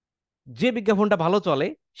 যে বিজ্ঞাপনটা ভালো চলে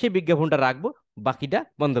সেই বিজ্ঞাপনটা রাখবো, বাকিটা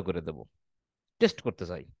বন্ধ করে দেবো, টেস্ট করতে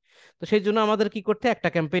চাই। তো সেই জন্য আমাদের কি করতে, একটা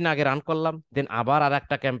ক্যাম্পেইন আগে রান করলাম, দেন আবার আর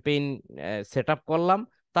একটা ক্যাম্পেইন সেট আপ করলাম,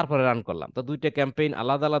 তারপরে রান করলাম। তো দুইটা ক্যাম্পেইন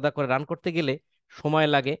আলাদা আলাদা করে রান করতে গেলে সময়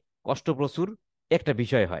লাগে, কষ্ট প্রচুর একটা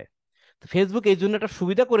বিষয় হয়। তো ফেসবুক এই জন্য একটা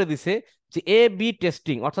সুবিধা করে দিছে, যে A/B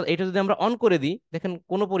টেস্টিং, অর্থাৎ এটা যদি আমরা অন করে দিই, দেখেন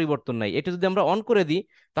কোনো পরিবর্তন নাই, এটা যদি আমরা অন করে দিই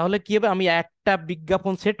তাহলে কি হবে, আমি একটা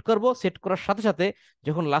বিজ্ঞাপন সেট করব, সেট করার সাথে সাথে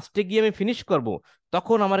যখন লাস্টে গিয়ে আমি ফিনিশ করব,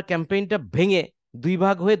 তখন আমার ক্যাম্পেইনটা ভেঙে দুই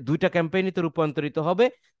ভাগ হয়ে দুইটা ক্যাম্পেইনিতে রূপান্তরিত হবে।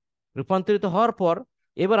 রূপান্তরিত হওয়ার পর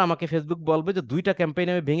এবার আমাকে ফেসবুক বলবে যে দুইটা ক্যাম্পেইন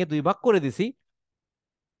আমি ভেঙে দুই ভাগ করে দিছি,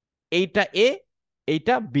 এইটা এ,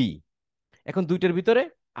 এইটা বি। এখন দুইটার ভিতরে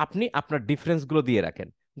আপনি আপনার ডিফারেন্স গুলো দিয়ে রাখেন।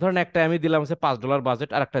 ধরেন একটা আমি দিলাম হচ্ছে $5 বাজেট,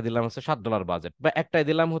 আর একটা দিলাম হচ্ছে $7 বাজেট, বা একটাই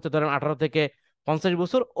দিলাম হচ্ছে ধরেন 18 থেকে 50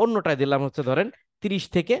 বছর, অন্যটায় দিলাম হচ্ছে ধরেন 30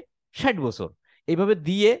 থেকে 60 বছর। এইভাবে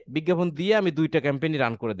দিয়ে বিজ্ঞাপন দিয়ে আমি দুইটা ক্যাম্পেইন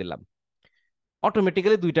রান করে দিলাম,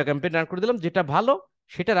 অটোমেটিক্যালি দুইটা ক্যাম্পেইন রান করে দিলাম, যেটা ভালো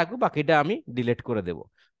সেটা রাখবো, বাকিটা আমি ডিলিট করে দেব।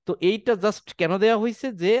 তো এইটা জাস্ট কেন দেওয়া হয়েছে,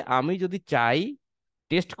 যে আমি যদি চাই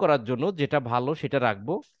টেস্ট করার জন্য যেটা ভালো সেটা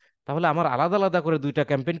রাখবো, তাহলে আমার আলাদা আলাদা করে দুইটা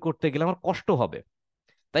ক্যাম্পেইন করতে গেলে আমার কষ্ট হবে।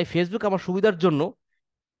 তাই ফেসবুক আমার সুবিধার জন্য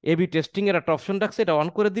A/B টেস্টিং এর একটা অপশন রাখছে, এটা অন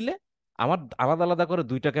করে দিলে আমার আলাদা আলাদা করে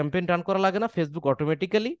দুইটা ক্যাম্পেইন রান করা লাগে না। ফেসবুক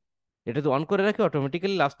অটোমেটিক্যালি এটা যদি অন করে রাখে,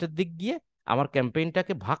 অটোমেটিক্যালি লাস্টের দিক গিয়ে আমার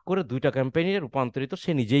ক্যাম্পেইনটাকে ভাগ করে দুইটা ক্যাম্পেইনে রূপান্তরিত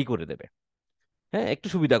সে নিজেই করে দেবে। হ্যাঁ, একটু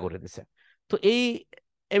সুবিধা করে দিছে। তো এই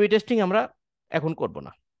A/B টেস্টিং আমরা এখন করব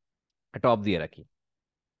না, এটা অফ দিয়ে রাখি।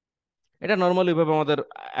 এটা নর্মালি ভাবে আমাদের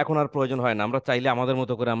এখন আর প্রয়োজন হয় না, আমরা চাইলে আমাদের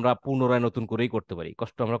মতো করে আমরা পুনরায় নতুন করেই করতে পারি,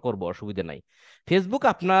 কষ্ট আমরা করবো, অসুবিধা নাই। ফেসবুক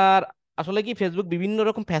আপনার আসলে কি, ফেসবুক বিভিন্ন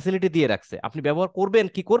রকম ফ্যাসিলিটি দিয়ে রাখছে, আপনি ব্যবহার করবেন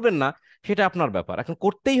কি করবেন না সেটা আপনার ব্যাপার, এখন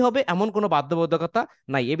করতেই হবে এমন কোনো বাধ্যবাধকতা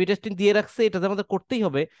নাই। এবি টেস্টিং দিয়ে রাখছে, এটা যে আমাদের করতেই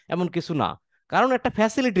হবে এমন কিছু না, কারণ একটা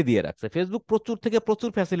ফ্যাসিলিটি দিয়ে রাখছে। ফেসবুক প্রচুর থেকে প্রচুর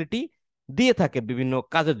ফ্যাসিলিটি দিয়ে থাকে বিভিন্ন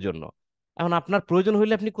কাজের জন্য। এখন আপনার প্রয়োজন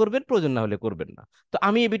হলে আপনি করবেন, প্রয়োজন না হলে করবেন না। তো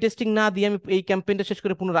আমি এবি টেস্টিং না দিয়ে আমি এই ক্যাম্পেইনটা শেষ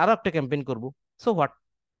করে পুনরায় আরো একটা ক্যাম্পেইন করব, সো হোয়াট,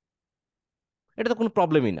 এটা তো কোনো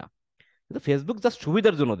প্রবলেমই না। কিন্তু ফেসবুক জাস্ট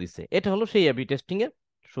সুবিধার জন্য দিছে, এটা হলো সেই এবি টেস্টিং এর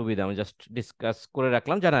সুবিধা, আমি জাস্ট ডিসকাস করে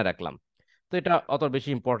রাখলাম, জানায় রাখলাম। তো এটা অত বেশি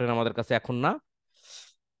ইম্পর্টেন্ট আমাদের কাছে এখন না।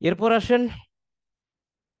 এরপর আসেন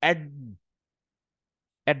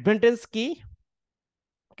অ্যাডভান্টেজ কি,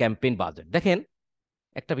 ক্যাম্পেইন বাজেট। দেখেন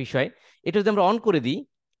একটা বিষয়, এটা যদি আমরা অন করে দিই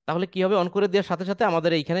তাহলে কি হবে, অন করে দেওয়ার সাথে সাথে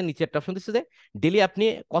আমাদের এইখানে নিচে একটা অপশন দিচ্ছে যে ডেলি আপনি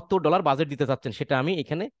কত ডলার বাজেট দিতে চাচ্ছেন সেটা আমি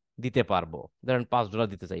এখানে দিতে পারবো। ধরেন $5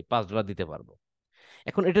 দিতে চাই, $5 দিতে পারবো।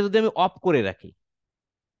 এখন এটা যদি আমি অফ করে রাখি,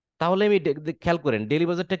 তাহলে আমি খেয়াল করেন ডেলি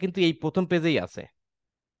বাজেটটা কিন্তু এই প্রথম পেজেই আছে,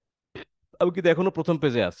 আমি কিন্তু এখনো প্রথম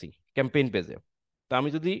পেজে আছি, ক্যাম্পেইন পেজে। তো আমি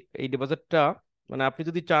যদি এই ডিপোজিটটা, মানে আপনি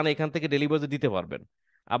যদি চান এখান থেকে ডেলি ডিপোজিট দিতে পারবেন।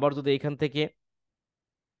 আবার যদি এইখান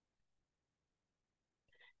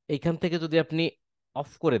থেকে যদি আপনি অফ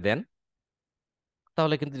করে দেন,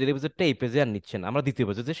 তাহলে কিন্তু ডেলি ডিপোজিটটা এই পেজে আর নিচ্ছেন, আমরা দ্বিতীয়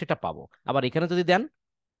পেজে যে সেটা পাবো। আবার এখানে যদি দেন,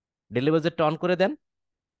 ডেলি ডিপোজিটটা অন করে দেন,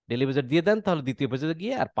 ডেলি ডিপোজিট দিয়ে দেন, তাহলে দ্বিতীয় পেজে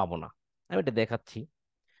গিয়ে আর পাবো না। আমি এটা দেখাচ্ছি।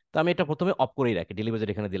 তো আমি এটা প্রথমে অফ করেই রাখি, ডেলি বাজেট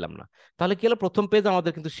এখানে দিলাম না। তাহলে কি হলো, প্রথম পেজ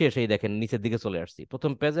আমাদের কিন্তু শেষ। এই দেখেন নিচের দিকে চলে আসছি,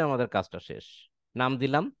 প্রথম পেজে আমাদের কাজটা শেষ। নাম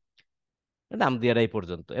দিলাম, নাম দেওয়ার এই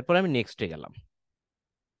পর্যন্ত। এরপর আমি নেক্সটে গেলাম।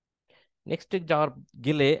 নেক্সটে যাওয়ার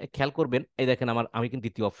গেলে খেয়াল করবেন, এই দেখেন আমি কিন্তু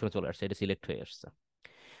দ্বিতীয় অপশনে চলে আসছে, এটা সিলেক্ট হয়ে আসছে।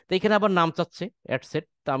 তো এখানে আবার নাম চাচ্ছে অ্যাড সেট।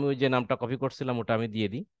 তো আমি ওই যে নামটা কপি করছিলাম ওটা আমি দিয়ে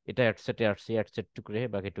দিই। এটা অ্যাড সেটে আসছে, অ্যাড সেট টুকরে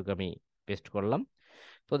বাকিটুকু আমি পেস্ট করলাম।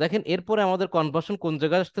 তো দেখেন এরপরে আমাদের কনভার্সন কোন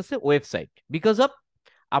জায়গায় আসতেছে, ওয়েবসাইট। বিকজ অফ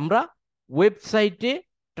আমরা ওয়েবসাইটে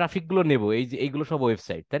ট্রাফিক গুলো নেব, এই যে এইগুলো সব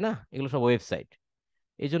ওয়েবসাইট, তাই না, এগুলো সব ওয়েবসাইট।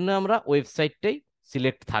 এই জন্য আমরা ওয়েবসাইটটাই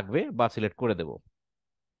সিলেক্ট থাকবে বা সিলেক্ট করে দেব।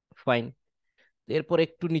 ফাইন। এরপর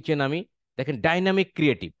একটু নিচে নামি, দেখেন ডাইনামিক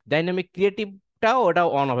ক্রিয়েটিভ। ডাইনামিক ক্রিয়েটিভটাও ওটা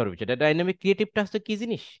অন অফের বিষয়। ডাইনামিক ক্রিয়েটিভটা হচ্ছে কি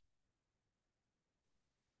জিনিস?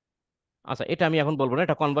 আচ্ছা, এটা আমি এখন বলবো না,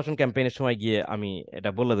 এটা কনভার্সন ক্যাম্পেইনের সময় গিয়ে আমি এটা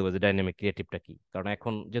বলে দেবো যে ডাইনামিক ক্রিয়েটিভটা কি, কারণ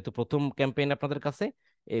এখন যেহেতু প্রথম ক্যাম্পেইন আপনাদের কাছে,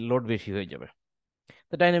 এই লোড বেশি হয়ে যাবে।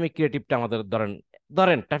 তো ডাইনামিক ক্রিয়েটিভটা আমাদের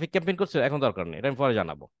ধরেন, ট্রাফিক ক্যাম্পেইন করছে, এখন দরকার নেই, এটা আমি পরে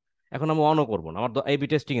জানাবো। এখন আমি অনও করবো না, আমার এবি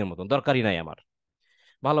টেস্টিং এর মতন দরকারই নাই আমার।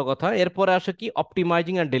 ভালো কথা। এরপরে আসে কি,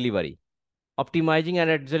 optimising and delivery. Optimising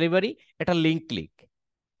and delivery, এটা লিঙ্ক ক্লিক।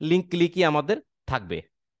 লিঙ্ক ক্লিকই আমাদের থাকবে,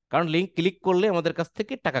 কারণ লিঙ্ক ক্লিক করলে আমাদের কাছ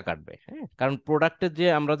থেকে টাকা কাটবে। হ্যাঁ, কারণ প্রোডাক্টের যে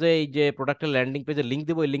আমরা যে এই যে প্রোডাক্টের ল্যান্ডিং পেজে লিঙ্ক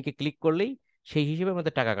দেবো, ওই লিঙ্কে ক্লিক করলেই সেই হিসেবে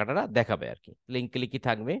আমাদের টাকা কাটাটা দেখাবে আর কি। লিঙ্ক ক্লিকই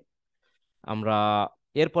থাকবে। আমরা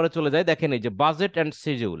এরপরে চলে যাই, দেখেন এই যে বাজেট অ্যান্ড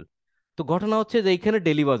শিডিউল। তো ঘটনা হচ্ছে যে এইখানে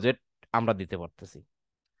ডেলি বাজেট আমরা দিতে পারতেছি।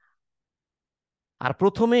 আর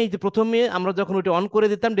প্রথমে এই যে প্রথমে আমরা যখন ওইটা অন করে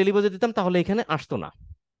দিতাম, ডেলি বাজেট দিতাম, তাহলে এখানে আসতো না।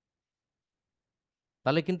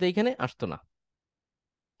 তাহলে কিন্তু এইখানে আসতো না।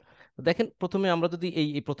 তো দেখেন প্রথমে আমরা যদি এই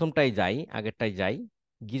এই প্রথমটাই যাই, আগেরটাই যাই,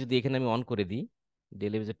 গিয়ে যদি এখানে আমি অন করে দিই,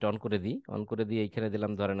 ডেলি বাজেটটা অন করে দিই, অন করে দিয়ে এইখানে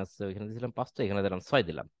দিলাম, ধরেন আছে ওইখানে দিলাম 5টা, এখানে দিলাম 6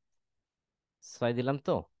 দিলাম। 6 দিলাম।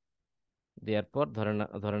 তো দেওয়ার পর ধরেন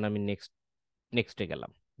ধরেন আমি নেক্সটে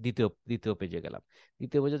গেলাম, দ্বিতীয় পেজে গেলাম।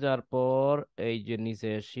 দ্বিতীয় পেজে যাওয়ার পর এই যে নিচে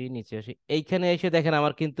আসি এইখানে এসে দেখেন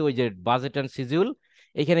আমার কিন্তু ওই যে বাজেট অ্যান্ড শিডিউল,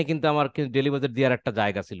 এখানে কিন্তু আমার কিন্তু ডেলি বাজেট দেওয়ার একটা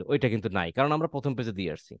জায়গা ছিল, ওইটা কিন্তু নাই, কারণ আমরা প্রথম পেজে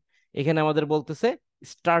দিয়ে আসছি। এখানে আমাদের বলতেছে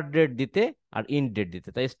স্টার্ট ডেট দিতে আর ইন ডেট দিতে।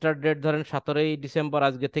 তাই স্টার্ট ডেট ধরেন 17ই ডিসেম্বর,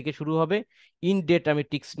 আজকে থেকে শুরু হবে। ইন ডেট আমি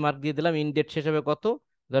টিক্স মার্ক দিয়ে দিলাম, ইন ডেট শেষ হবে কত,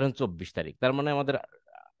 ধরেন 24 তারিখ। তার মানে আমাদের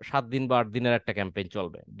 7 দিন বা 8 দিনের একটা ক্যাম্পেইন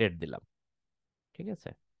চলবে, ডেট দিলাম। ঠিক আছে,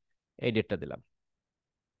 এই ডেটটা দিলাম।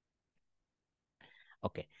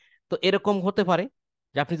 ওকে। তো এরকম হতে পারে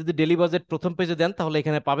যে আপনি যদি ডেলি বাজেট প্রথম পেজে দেন, তাহলে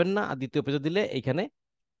এখানে পাবেন না, আর দ্বিতীয় পেজে দিলে এইখানে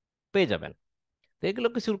পেয়ে যাবেন। তো এগুলো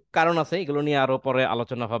কিছু কারণ আছে, এগুলো নিয়ে আরো পরে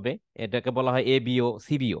আলোচনা হবে। এটাকে বলা হয় এবিও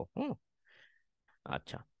সিবিও। হুম।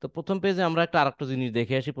 আচ্ছা, তো প্রথম পেজে আমরা একটা আরেকটা জিনিস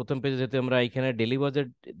দেখে আসি। প্রথম পেজে যেহেতু আমরা এখানে ডেলি বাজেট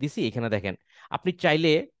দিছি, এখানে দেখেন আপনি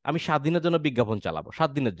চাইলে, আমি 7 দিনের জন্য বিজ্ঞাপন চালাবো, 7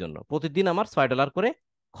 দিনের জন্য প্রতিদিন আমার $6 করে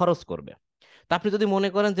খরচ করবে। তা আপনি যদি মনে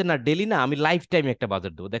করেন যে না, ডেলি না, আমি লাইফ টাইম একটা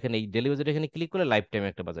বাজেট দেবো, দেখেন এই ডেলি বাজেট এখানে ক্লিক করে লাইফ টাইম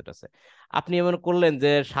একটা বাজেট আছে। আপনি এমন করলেন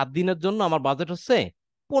যে 7 দিনের জন্য আমার বাজেট হচ্ছে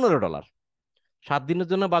 $15। 7 দিনের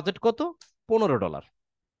জন্য বাজেট কত, $15।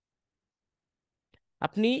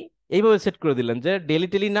 আপনি এইভাবে সেট করে দিলেন যে ডেলি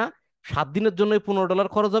টেলি না, 7 দিনের জন্য $15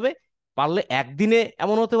 খরচ হবে। পারলে একদিনে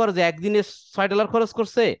এমন হতে পারে যে একদিনে $6 খরচ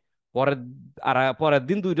করছে, পরের পরের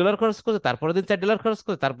দিন $2 খরচ করছে, তারপরের দিন $4 খরচ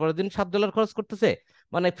করছে, তারপরের দিন $7 খরচ করতেছে।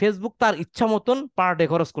 মানে ফেসবুক তার ইচ্ছা মতন পার ডে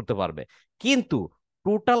খরচ করতে পারবে, কিন্তু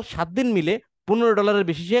টোটাল 7 দিন মিলে $15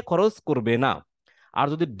 বেশি সে খরচ করবে না। আর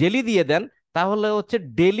যদি ডেলি দিয়ে দেন, তাহলে হচ্ছে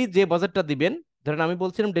ডেলি যে বাজেটটা দিবেন, ধরেন আমি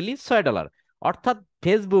বলছিলাম ডেলি $6, অর্থাৎ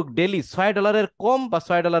ফেসবুক ডেলি $6 কম বা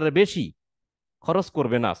 $6 বেশি খরচ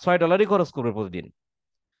করবে না, $6 খরচ করবে প্রতিদিন।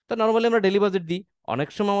 তো নর্মালি আমরা ডেলি বাজেট দিই। অনেক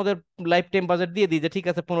সময় আমাদের লাইফ টাইম বাজেট দিয়ে দিই, যে ঠিক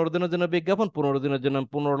আছে 15 দিনের জন্য বিজ্ঞাপন, 15 দিনের জন্য আমি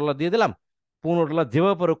 $15 দিয়ে দিলাম। $15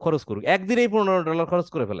 যেভাবে পরে খরচ করুক, একদিনেই $15 খরচ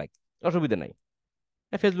করে ফেলাই, অসুবিধা নাই।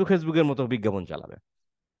 ফেসবুকের মতো বিজ্ঞাপন চালাবে।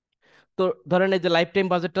 তো ধরেন এই যে লাইফ টাইম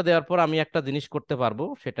বাজেটটা দেওয়ার পর আমি একটা জিনিস করতে পারবো,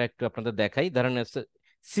 সেটা একটু আপনাদের দেখাই। ধরেন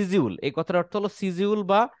সিজিউল, এই কথার অর্থ হলো সিজিউল,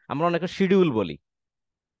 বা আমরা অনেকে শিডিউল বলি।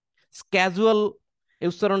 ক্যাজুয়াল, এই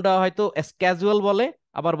উচ্চারণটা হয়তো ক্যাজুয়াল বলে,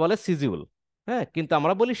 আবার বলে সিজিউল। হ্যাঁ, কিন্তু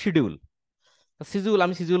আমরা বলি শিডিউল। সিজিউল,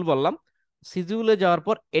 আমি সিজিউল বললাম। সিজিউলে যাওয়ার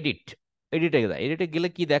পর এডিটে যায়। এডিটে গেলে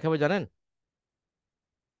কি দেখাবে জানেন?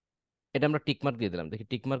 এটা আমরা টিকমার্ক দিয়ে দিলাম, দেখি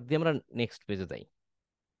টিকমার্ক দিয়ে আমরা নেক্সট পেজে যাই।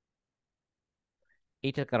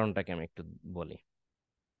 এইটার কারণটাকে আমি একটু বলি।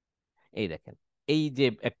 এই দেখেন, এই যে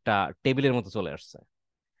একটা টেবিলের মতো চলে আসছে।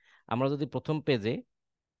 আমরা যদি প্রথম পেজে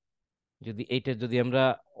যদি এইটা যদি আমরা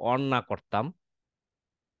অন না করতাম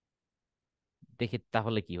দেখি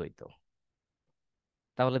তাহলে কি হইতো।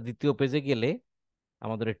 তাহলে দ্বিতীয় পেজে গেলে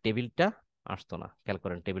আমাদের এই টেবিলটা আসতো না। খেয়াল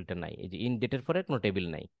করেন টেবিলটা নাই, এই যে ইন ডেটের পরে কোনো টেবিল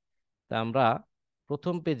নাই। তা আমরা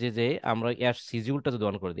প্রথম পেজে যে আমরা এর সিজিউলটা যদি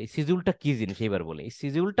অন করে দিই, সিজিউলটা কি জিনিস এবার বলি। এই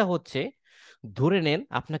সিজিউলটা হচ্ছে, ধরে নেন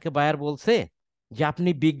আপনাকে বায়ার বলছে যে আপনি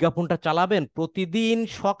বিজ্ঞাপনটা চালাবেন প্রতিদিন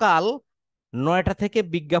সকাল 9টা থেকে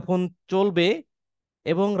বিজ্ঞাপন চলবে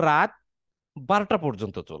এবং রাত 12টা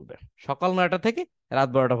পর্যন্ত চলবে। সকাল 9টা থেকে রাত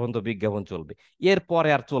 12টা পর্যন্ত বিজ্ঞাপন চলবে, এর পরে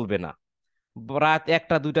আর চলবে না। রাত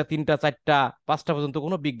 1টা 2টা 3টা 4টা 5টা পর্যন্ত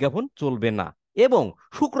কোনো বিজ্ঞাপন চলবে না, এবং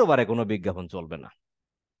শুক্রবারে কোনো বিজ্ঞাপন চলবে না,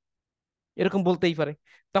 এরকম বলতেই পারে।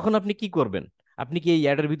 তখন আপনি কি করবেন? আপনি কি এই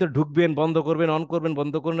অ্যাডের ভিতর ঢুকবেন, বন্ধ করবেন, অন করবেন,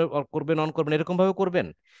 বন্ধ করবেন, করবেন, অন করবেন, এরকম ভাবে করবেন?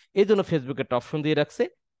 এই জন্য ফেসবুক একটা অপশন দিয়ে রাখছে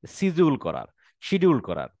শিডিউল করার, শিডিউল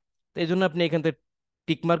করার। তো এই জন্য আপনি এখান থেকে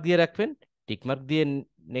টিকমার্ক দিয়ে রাখবেন। টিকমার্ক দিয়ে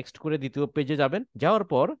নেক্সট করে দ্বিতীয় পেজে যাবেন। যাওয়ার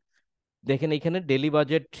পর দেখেন এখানে ডেলি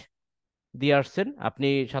বাজেট দিয়ে আসছেন আপনি।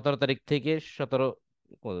 17 তারিখ থেকে 17,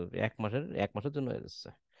 1 মাসের জন্য হয়ে যাচ্ছে।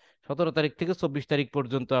 17 তারিখ থেকে 24 তারিখ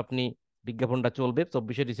পর্যন্ত আপনি বিজ্ঞাপনটা চলবে।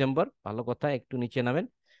 24শে ডিসেম্বর, ভালো কথা, একটু নিচে নামেন।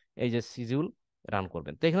 এই যে শিডিউল রান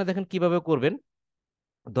করবেন, তো এখানে দেখেন কিভাবে করবেন।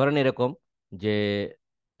 ধরেন এরকম যে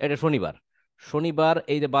এটা শনিবার, শনিবার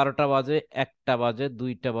এই যে 12টা বাজে, 1টা বাজে,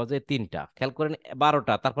 2টা বাজে, 3টা, খেয়াল করেন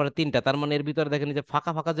 12টা তারপরে 3টা, তার মানে এর ভিতরে দেখেন এই যে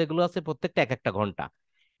ফাঁকা ফাঁকা যেগুলো আছে প্রত্যেকটা এক একটা ঘন্টা।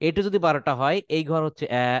 এইটা যদি 12টা হয়, এই ঘর হচ্ছে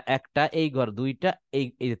একটা, এই ঘর 2টা, এই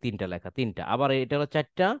এই যে 3টা লেখা 3টা, আবার এটা হলো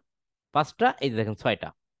 4টা, 5টা, এই যে দেখেন 6টা।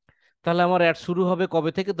 তাহলে আমার অ্যাড শুরু হবে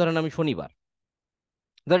কবে থেকে? ধরেন আমি শনিবার,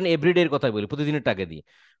 ধরেন এভরিডে এর কথাই বলি, প্রতিদিনের টাকা দিই।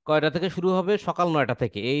 কয়টা থেকে শুরু হবে? সকাল 9টা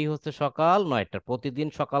থেকে। এই হচ্ছে সকাল 9টা, প্রতিদিন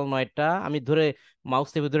সকাল 9টা, আমি ধরে মাউস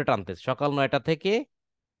চেপে ধরে টানতেছি, সকাল 9টা থেকে।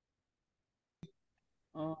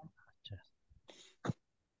 ও, আচ্ছা,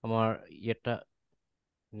 আমার ইয়েটা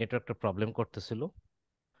নেটওয়ার্কটা প্রবলেম করতেছিল।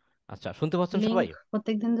 আচ্ছা, শুনতে পাচ্ছেন লিংক সবাই?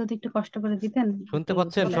 প্রত্যেকদিন যদি একটু কষ্ট করে দিতেন শুনতে একটু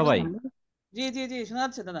পাচ্ছেন চলে সবাই? আসতাম। জি জি জি, শোনা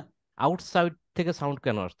যাচ্ছে দাদা। আউটসাইড থেকে সাউন্ড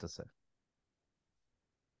কেন আসতেছে?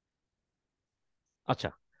 আচ্ছা,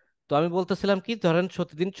 তো আমি বলতেছিলাম কি, ধরেন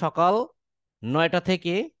প্রতিদিন সকাল 9টা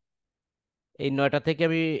থেকে, এই 9টা থেকে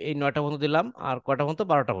আমি এই 9টা পর্যন্ত দিলাম, আর কয়টা পর্যন্ত?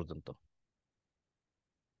 12টা পর্যন্ত।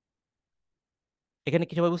 এখানে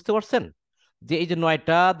কি সবাই বুঝতে পারছেন যে এই যে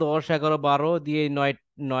 9টা 10 11 12 দিয়ে এই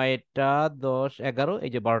 9টা 10 11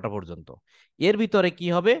 এই যে 12টা পর্যন্ত, এর ভিতরে কি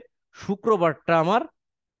হবে? শুক্রবারটা আমার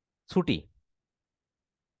ছুটি।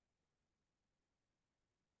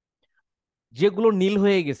 যেগুলো নীল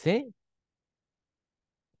হয়ে গেছে,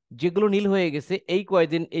 যেগুলো নীল হয়ে গেছে এই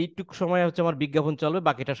কয়দিন এইটুক সময় হচ্ছে আমার বিজ্ঞাপন চলবে,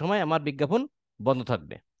 বাকিটা সময় আমার বিজ্ঞাপন বন্ধ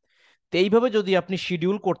থাকবে। তো এইভাবে যদি আপনি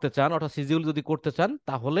শিডিউল করতে চান, অর্থাৎ শিডিউল যদি করতে চান,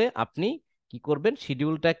 তাহলে আপনি কি করবেন?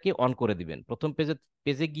 শিডিউলটাকে অন করে দিবেন। প্রথম পেজে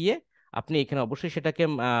পেজে গিয়ে আপনি এখানে অবশ্যই সেটাকে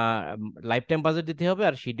লাইফ টাইম বাজেট দিতে হবে,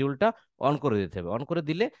 আর শিডিউলটা অন করে দিতে হবে। অন করে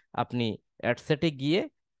দিলে আপনি অ্যাডসেটে গিয়ে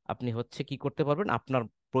আপনি হচ্ছে কি করতে পারবেন, আপনার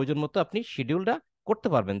প্রয়োজন মতো আপনি শিডিউলটা করতে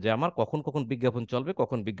পারবেন, যে আমার কখন কখন বিজ্ঞাপন চলবে,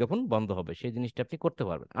 কখন বিজ্ঞাপন বন্ধ হবে, সেই জিনিসটা আপনি করতে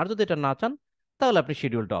পারবেন। আর যদি এটা না চান, তাহলে আপনি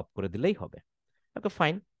শিডিউলটা অফ করে দিলেই হবে। ওকে,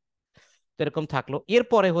 ফাইন। তো এরকম থাকলো।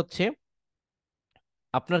 এরপরে হচ্ছে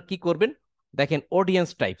আপনার কি করবেন, দেখেন অডিয়েন্স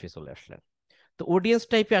টাইপে চলে আসলেন। তো অডিয়েন্স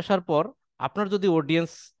টাইপে আসার পর আপনার যদি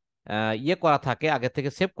অডিয়েন্স ইয়ে করা থাকে, আগে থেকে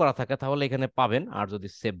সেভ করা থাকে, তাহলে এখানে পাবেন। আর যদি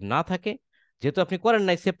সেভ না থাকে, যেহেতু আপনি করেন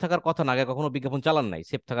নাই, সেভ থাকার কথা না, আগে কখনো বিজ্ঞাপন চালান নাই,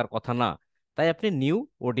 সেভ থাকার কথা না, তাই আপনি নিউ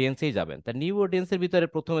অডিয়েন্সেই যাবেন। তা নিউ অডিয়েন্সের ভিতরে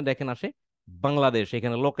প্রথমে দেখেন আসে বাংলাদেশ,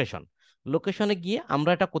 এখানে লোকেশন। লোকেশনে গিয়ে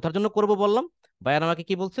আমরা এটা কোথার জন্য করব বললাম? ভাইয়ার আমাকে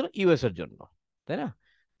কি বলছিল? ইউএস এর জন্য, তাই না?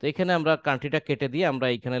 তো এখানে আমরা কান্ট্রিটা কেটে দিয়ে আমরা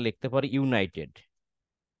এখানে লিখতে পারি ইউনাইটেড।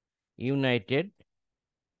 ইউনাইটেড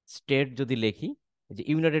স্টেট যদি লিখি, এই যে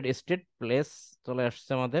ইউনাইটেড স্টেট প্লেস চলে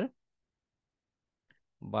আসছে আমাদের,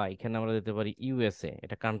 বা এখানে আমরা দিতে পারি ইউএসএ,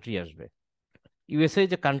 এটা কান্ট্রি আসবে। ইউএসএ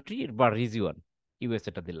যে কান্ট্রি বা রিজিয়ন,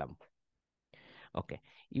 ইউএসএটা দিলাম। ওকে,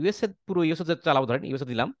 ইউএসএ, পুরো ইউএসএ যে চালাবো, ধরেন ইউএসএ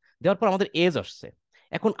দিলাম। দেওয়ার পর আমাদের এজ আসছে।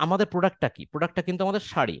 এখন আমাদের প্রোডাক্টটা কি? প্রোডাক্টটা কিন্তু আমাদের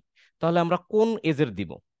শাড়ি। তাহলে আমরা কোন এজের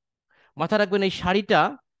দিব? মাথায় রাখবেন এই শাড়িটা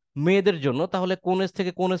মেয়েদের জন্য, তাহলে কোন এজ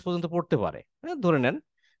থেকে কোন এজ পর্যন্ত পড়তে পারে? ধরে নেন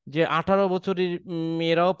যে 18 বছরের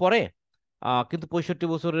মেয়েরাও পরে, কিন্তু 65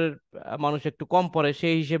 বছরের মানুষ একটু কম পরে,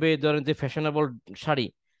 সেই হিসেবে ধরেন যে ফ্যাশনেবল শাড়ি,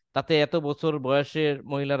 তাতে এত বছর বয়সের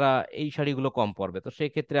মহিলারা এই শাড়িগুলো কম পরবে। তো সেই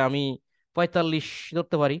ক্ষেত্রে আমি 45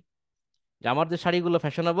 ধরতে পারি, যে আমার যে শাড়িগুলো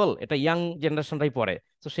ফ্যাশনেবল এটা ইয়াং জেনারেশনরাই পরে।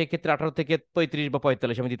 তো সেই ক্ষেত্রে 18 থেকে 35 বা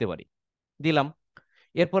 45 আমি দিতে পারি, দিলাম।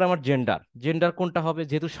 এরপর আমার জেন্ডার, জেন্ডার কোনটা হবে?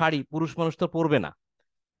 যেহেতু শাড়ি পুরুষ মানুষ তো পরবে না,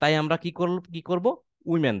 তাই আমরা কি করব?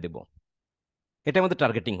 উইমেন দেব। এটা আমাদের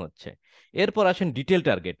টার্গেটিং হচ্ছে। এরপর আসেন ডিটেল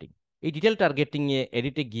টার্গেটিং। এই ডিটেল টার্গেটিং এ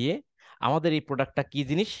এডিটে গিয়ে আমাদের এই প্রোডাক্টটা কি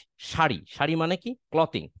জিনিস, শাড়ি। শাড়ি মানে কি,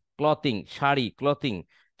 clothing. Clothing, sari, clothing,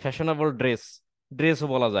 fashionable dress, ড্রেসও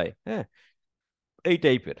বলা যায়, হ্যাঁ, এই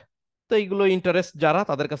টাইপের। তো এইগুলো ইন্টারেস্ট যারা,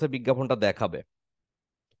 তাদের কাছে বিজ্ঞাপনটা দেখাবে।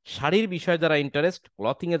 শাড়ির বিষয়ে যারা ইন্টারেস্ট,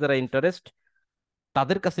 ক্লথিং এ যারা ইন্টারেস্ট,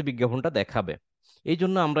 তাদের কাছে বিজ্ঞাপনটা দেখাবে। এই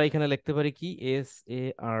জন্য আমরা এখানে লিখতে পারি কি,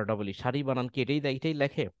 SARE, শাড়ি বানান কি এটাই এটাই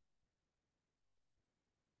লেখে।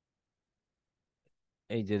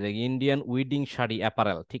 এই যে ইন্ডিয়ান উইডিং শাড়ি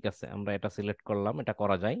অ্যাপারেল, ঠিক আছে, আমরা এটা সিলেক্ট করলাম, এটা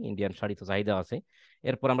করা যায়, ইন্ডিয়ান শাড়ি তো চাহিদা আছে।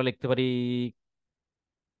 এরপর আমরা লিখতে পারি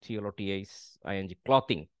CLOTHING,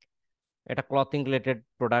 ক্লথিং, এটা ক্লথিং রিলেটেড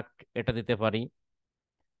প্রোডাক্ট, এটা দিতে পারি।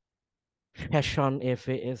 ফ্যাশন,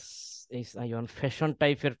 FASHION, ফ্যাশন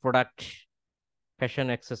টাইপের প্রোডাক্ট, ফ্যাশন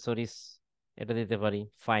অ্যাক্সেসরিজ, এটা দিতে পারি,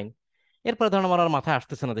 ফাইন। এরপরে ধরুন আমার আর মাথায়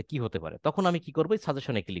আসতেছে না যে কি হতে পারে, তখন আমি কি করবো,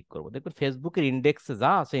 সাজেশনে ক্লিক করবো। দেখবেন ফেসবুকের ইন্ডেক্সে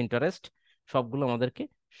যা আছে ইন্টারেস্ট সবগুলো আমাদেরকে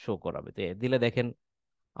শো করাবে। তো দিলে দেখেন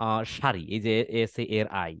শাড়ি, এই যে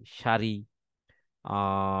SARI, শাড়ি,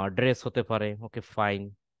 ড্রেস হতে পারে, ওকে ফাইন।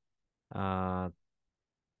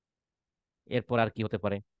 এরপর আর কি হতে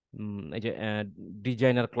পারে, এই যে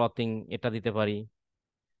ডিজাইনার ক্লথিং, এটা দিতে পারি,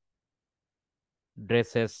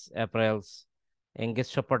 ড্রেসেস, অ্যাপারেলস, এঙ্গেজ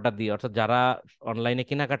শপারটা দিয়ে, অর্থাৎ যারা অনলাইনে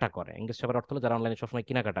কেনাকাটা করে, এঙ্গেজ শপার অর্থ হলো যারা অনলাইনে সবসময়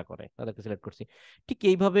কেনাকাটা করে, তাদেরকে সিলেক্ট করছি। ঠিক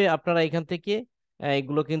এইভাবে আপনারা এখান থেকে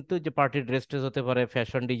এগুলো কিন্তু যে পার্টি ড্রেস ট্রেস হতে পারে,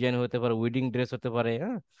 ফ্যাশন ডিজাইন হতে পারে, ওয়েডিং ড্রেস হতে পারে,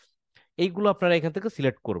 হ্যাঁ, এইগুলো আপনারা এখান থেকে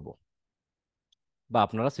সিলেক্ট করব বা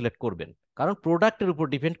আপনারা সিলেক্ট করবেন, কারণ প্রোডাক্টের উপর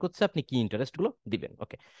ডিপেন্ড করছে আপনি কি ইন্টারেস্ট গুলো দিবেন।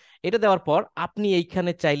 ওকে, এটা দেওয়ার পর আপনি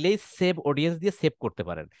এইখানে চাইলেই সেভ অডিয়েন্স দিয়ে সেভ করতে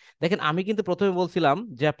পারেন। দেখেন আমি কিন্তু প্রথমে বলছিলাম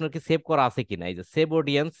যে আপনার কি সেভ করা আছে কিনা, এই যে সেভ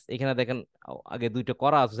অডিয়েন্স, এখানে দেখেন আগে দুইটা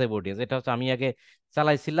করা আছে সেভ অডিয়েন্স, এটা হচ্ছে আমি আগে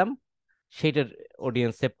চালাইছিলাম, সেইটার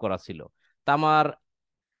অডিয়েন্স সেভ করা ছিল। তা আমার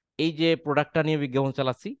এই যে প্রোডাক্টটা নিয়ে বিজ্ঞাপন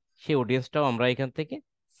চালাচ্ছি, সেই অডিয়েন্সটাও আমরা এখান থেকে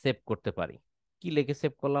সেভ করতে পারি। কি লিখে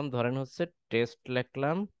সেভ করলাম, ধরেন হচ্ছে টেস্ট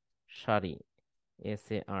লিখলাম, শাড়ি,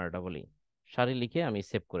 SARE, শাড়ি লিখে আমি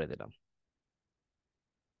সেভ করে দিলাম।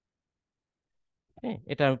 হ্যাঁ,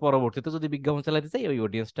 এটা আমি পরবর্তীতে যদি বিজ্ঞাপন চালাতে চাই ওই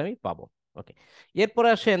অডিয়েন্সটা আমি পাবো। ওকে, এরপরে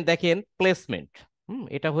আসেন দেখেন প্লেসমেন্ট।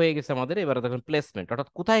 এটা হয়ে গেছে আমাদের, এবারে দেখেন প্লেসমেন্ট, অর্থাৎ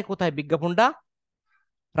কোথায় কোথায় বিজ্ঞাপনটা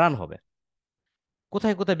রান হবে,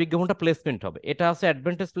 কোথায় কোথায় বিজ্ঞাপনটা প্লেসমেন্ট হবে। এটা আছে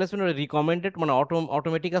অ্যাডভান্টেজ প্লেসমেন্ট, রিকমেন্ডেড মানে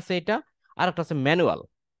অটোমেটিক আছে এটা, আর একটা আছে ম্যানুয়াল।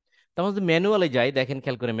 তার মধ্যে ম্যানুয়ালে যাই, দেখেন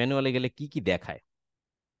খেয়াল করে ম্যানুয়ালে গেলে কি কি দেখায়।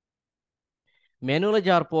 ম্যানুয়ালে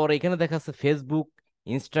যাওয়ার পর এখানে দেখা যাচ্ছে Facebook,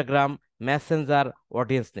 Instagram, Messenger,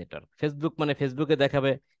 audience network. Facebook মানে ফেসবুকে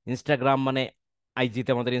দেখাবে, ইনস্টাগ্রাম মানে আইজিতে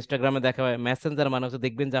আমাদের ইনস্টাগ্রামে দেখাবে, মেসেঞ্জার মানে হচ্ছে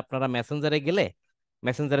দেখবেন যে আপনারা মেসেঞ্জারে গেলে,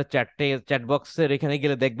 মেসেঞ্জারের চ্যাট বক্সের এখানে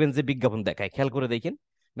গেলে দেখবেন যে বিজ্ঞাপন দেখায়, খেয়াল করে দেখেন।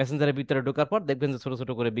 মেসেঞ্জারের ভিতরে ঢোকার পর দেখবেন যে ছোট ছোট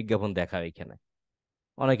করে বিজ্ঞাপন দেখায় এখানে,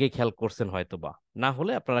 অনেকেই খেয়াল করছেন হয়তো, বা না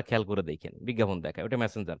হলে আপনারা খেয়াল করে দেখেন, বিজ্ঞাপন দেখায়, ওটা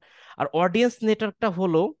মেসেঞ্জার। আর অডিয়েন্স নেটওয়ার্কটা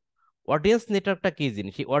হলো, অডিয়েন্স নেটওয়ার্কটা কি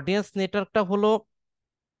জিনিস, এই অডিয়েন্স নেটওয়ার্কটা হলো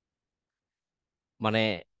মানে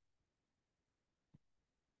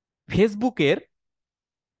ফেসবুকের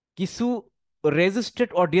কিছু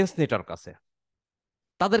রেজিস্ট্রেড অডিয়েন্স নেটওয়ার্ক আছে,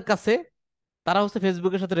 তাদের কাছে, তারা হচ্ছে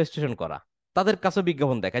ফেসবুকের সাথে রেজিস্ট্রেশন করা, তাদের কাছে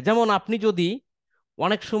বিজ্ঞাপন দেখায়। যেমন আপনি যদি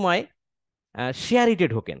অনেক সময় শেয়ার ইটে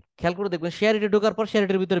ঢোকেন, খেয়াল করে দেখবেন শেয়ার ইটে ঢোকার পর শেয়ার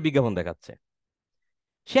ইটের ভিতরে বিজ্ঞাপন দেখাচ্ছে।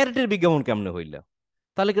 শেয়ার ইটের বিজ্ঞাপন কেমনে হইল,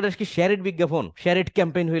 তাহলে কি এটা কি শেয়ার ইট বিজ্ঞাপন, শেয়ার ইট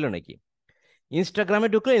ক্যাম্পেইন হইল নাকি? ইনস্টাগ্রামে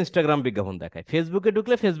ঢুকলে ইনস্টাগ্রাম বিজ্ঞাপন দেখায়, ফেসবুকে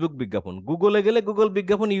ঢুকলে ফেসবুক বিজ্ঞাপন, গুগলে গেলে গুগল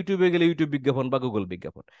বিজ্ঞাপন, ইউটিউবে গেলে ইউটিউব বিজ্ঞাপন বা গুগল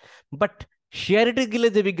বিজ্ঞাপন। বাট শেয়ার ইটে গেলে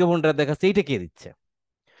যে বিজ্ঞাপনটা দেখাচ্ছে এইটা কে দিচ্ছে?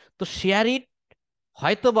 তো শেয়ার ইট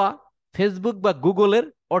হয়তোবা ফেসবুক বা গুগলের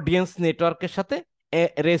অডিয়েন্স নেটওয়ার্কের সাথে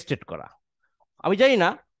রেজিস্ট্রেট করা, আমি জানি না,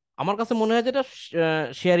 আমার কাছে মনে হয় যেটা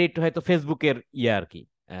শেয়ার ইট হয়তো ফেসবুকের ইয়ে আর কি,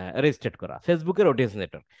 রেজিস্ট্রেট করা ফেসবুকের অডিয়েন্স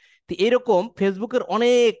নেটওয়ার্ক। তো এরকম ফেসবুকের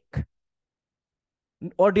অনেক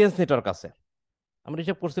অডিয়েন্স নেটওয়ার্ক আছে। আমরা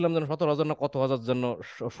হিসাব করছিলাম যেন 17,000 না কত হাজার জন্য,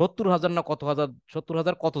 70,000 না কত হাজার,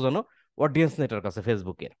 70,000 কত জন অডিয়েন্স নেটওয়ার্ক আছে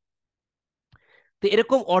ফেসবুকের। তো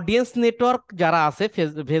এরকম অডিয়েন্স নেটওয়ার্ক যারা আছে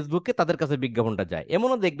ফেসবুকে, তাদের কাছে বিজ্ঞাপনটা যায়।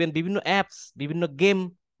 এমনও দেখবেন বিভিন্ন অ্যাপস, বিভিন্ন গেম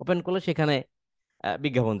ওপেন করলে সেখানে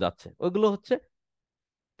বিজ্ঞাপন যাচ্ছে, ওইগুলো হচ্ছে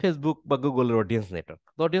ফেসবুক বা গুগলের অডিয়েন্স নেটওয়ার্ক।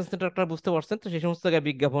 তো অডিয়েন্স নেটওয়ার্কটা বুঝতে পারছেন, তো সেই সমস্ত জায়গায়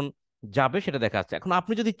বিজ্ঞাপন যাবে সেটা দেখা যাচ্ছে। এখন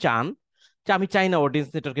আপনি যদি চান যে আমি চাই না অডিয়েন্স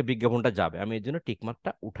নেটওয়ার্কে বিজ্ঞাপনটা যাবে, আমি এর জন্য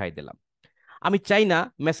টিকমার্কটা উঠাই দিলাম। আমি চাই না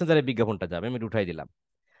মেসেঞ্জারে বিজ্ঞাপনটা যাবে, আমি উঠাই দিলাম।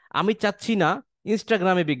 আমি চাচ্ছি না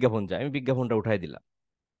ইনস্টাগ্রামে বিজ্ঞাপন যায়, আমি বিজ্ঞাপনটা উঠাই দিলাম।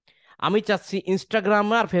 আমি চাচ্ছি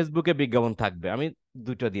ইনস্টাগ্রামে আর ফেসবুকে বিজ্ঞাপন থাকবে, আমি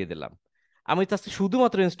দুটো দিয়ে দিলাম। আমি চাচ্ছি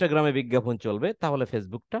শুধুমাত্র ইনস্টাগ্রামে বিজ্ঞাপন চলবে, তাহলে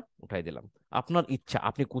ফেসবুকটা উঠাই দিলাম। আপনার ইচ্ছা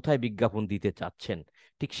আপনি কোথায় বিজ্ঞাপন দিতে চাচ্ছেন,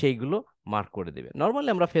 ঠিক সেইগুলো মার্ক করে দেবে। নর্মালি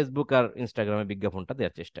আমরা ফেসবুক আর ইনস্টাগ্রামে বিজ্ঞাপনটা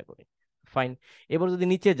দেওয়ার চেষ্টা করি। ফাইন। এবার যদি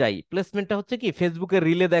নিচে যাই, প্লেসমেন্টটা হচ্ছে কি ফেসবুকের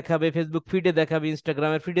রিলে দেখাবে, ফেসবুক ফিডে দেখাবে,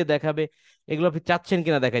 ইনস্টাগ্রামের ফিডে দেখাবে, এগুলো আপনি চাচ্ছেন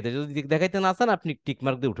কিনা দেখাইতে। যদি দেখাইতে না চান আপনি টিক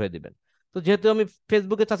মার্ক দিয়ে উঠিয়ে দিবেন। তো যেহেতু আমি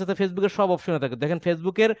ফেসবুকে চাচ্ছি, তো ফেসবুকের সব অপশনে থাকে, দেখেন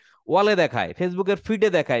ফেসবুকের ওয়ালে দেখায়, ফেসবুকের ফিডে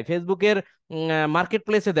দেখায়, ফেসবুকের মার্কেট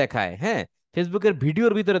প্লেসে দেখায়, হ্যাঁ, ফেসবুকের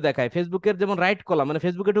ভিডিওর ভিতরে দেখায়, ফেসবুকের যেমন রাইট কলাম, মানে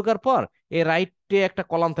ফেসবুকে ঢোকার পর এই রাইটে একটা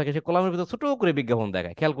কলাম থাকে, সেই কলামের ভিতরে ছোট করে বিজ্ঞাপন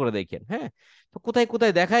দেখায়, খেয়াল করে দেখেন, হ্যাঁ। তো কোথায়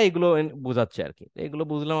কোথায় দেখায় এগুলো বোঝাচ্ছে আর কি। তো এগুলো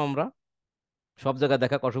বুঝলাম আমরা, সব জায়গায়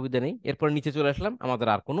দেখা অসুবিধা নেই। এরপর নিচে চলে আসলাম, আমাদের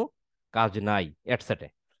আর কোনো কাজ নাই অ্যাডসেটে।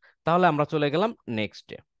 তাহলে আমরা চলে গেলাম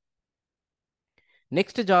নেক্সটে।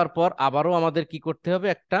 নেক্সটে যাওয়ার পর আবারও আমাদের কি করতে হবে,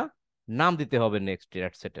 একটা নাম দিতে হবে নেক্সট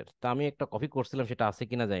অ্যাডসেটের। তা আমি একটা কপি করছিলাম, সেটা আছে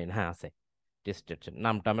কিনা জানি না, হ্যাঁ আছে, টেস্ট অ্যাডসেট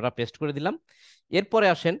নামটা আমরা পেস্ট করে দিলাম। এরপরে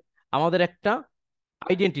আসেন, আমাদের একটা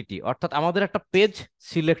আইডেন্টিটি, অর্থাৎ আমাদের একটা পেজ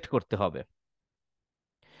সিলেক্ট করতে হবে।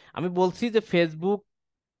 আমি বলছি যে ফেসবুক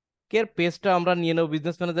এর পেজটা আমরা নিয়ে নেবো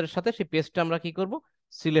বিজনেস ম্যানেজারের সাথে, সেই পেজটা আমরা কি করব,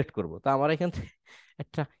 সিলেক্ট করব। তো আমার এখান থেকে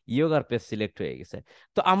একটা ইয়োগার পেজ সিলেক্ট হয়ে গেছে।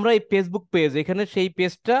 তো আমরা এই ফেসবুক পেজ, এখানে সেই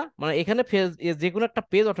পেজটা, মানে এখানে যে কোনো একটা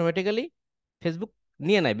পেজ অটোমেটিক্যালি ফেসবুক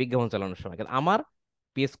নিয়ে নেয় বিজ্ঞাপন চালানোর সময়। কিন্তু আমার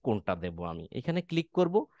পেজ কোনটা দেব, আমি এখানে ক্লিক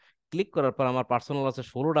করব। ক্লিক করার পর আমার পার্সোনাল আছে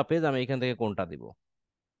 16টা পেজ, আমি এখান থেকে কোনটা দিব,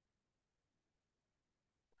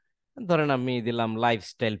 ধরেন আমি দিলাম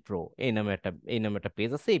লাইফস্টাইল প্রো, এই নামে একটা পেজ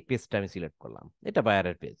আছে, এই পেজটা আমি সিলেক্ট করলাম, এটা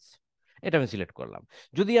বায়ারের পেজ, এটা আমি সিলেক্ট করলাম।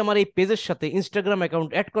 যদি আমার এই পেজের সাথে ইনস্টাগ্রাম অ্যাকাউন্ট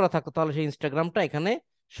অ্যাড করা থাকতো, তাহলে সেই ইনস্টাগ্রামটা এখানে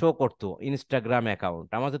শো করতো, ইনস্টাগ্রাম অ্যাকাউন্ট।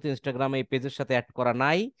 আমার যেহেতু ইনস্টাগ্রাম এই পেজের সাথে অ্যাড করা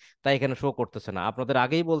নাই, তাই এখানে শো করতেছে না। আপনাদের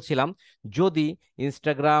আগেই বলছিলাম, যদি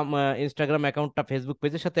ইনস্টাগ্রাম অ্যাকাউন্টটা ফেসবুক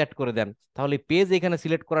পেজের সাথে অ্যাড করে দেন, তাহলে পেজ এখানে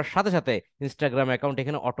সিলেক্ট করার সাথে সাথে ইনস্টাগ্রাম অ্যাকাউন্ট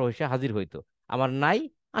এখানে অটো এসে হাজির হইতো। আমার নাই,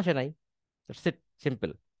 আসে নাই,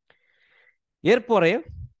 সিম্পল। এরপরে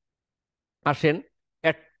আসেন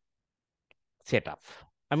অ্যাড সেট আপ,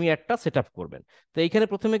 আমি অ্যাডটা সেট আপ করবেন। তো এইখানে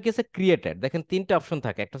প্রথমে কি আছে, ক্রিয়েটেড, দেখেন তিনটা অপশন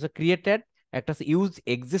থাকে, একটা হচ্ছে ক্রিয়েটেড, একটা হচ্ছে ইউজ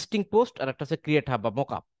এক্সিস্টিং পোস্ট, আর একটা হচ্ছে ক্রিয়েট হাব বা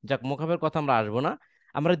মোকআপ। যাক, মোকআপের কথা আমরা আসবো না,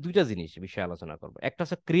 আমরা দুইটা জিনিস বিষয়ে আলোচনা করবো, একটা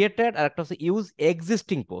হচ্ছে ক্রিয়েটেড আর একটা হচ্ছে ইউজ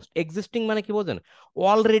এক্সিস্টিং পোস্ট। এক্সিস্টিং মানে কি বোঝেন,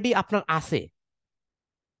 অলরেডি আপনার আছে,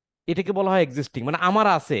 এটাকে বলা হয় এক্সিস্টিং, মানে আমার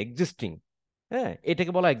আছে এক্সিস্টিং, হ্যাঁ,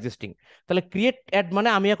 এটাকে বলা এক্সিস্টিং। তাহলে ক্রিয়েট অ্যাড মানে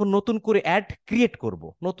আমি এখন নতুন করে অ্যাড ক্রিয়েট করব,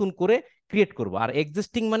 নতুন করে ক্রিয়েট করব। আর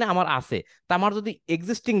এক্সিস্টিং মানে আমার আছে। তা আমার যদি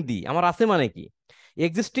এক্সিস্টিং দিই, আমার আছে মানে কি,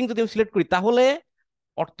 এক্সিস্টিং যদি আমি সিলেক্ট করি, তাহলে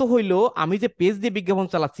অর্থ হইলো আমি যে পেজ দিয়ে বিজ্ঞাপন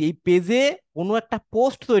চালাচ্ছি, এই পেজে কোনো একটা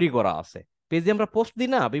পোস্ট তৈরি করা আছে। পেজে আমরা পোস্ট দিই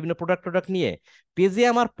না বিভিন্ন প্রোডাক্ট টোডাক্ট নিয়ে, পেজে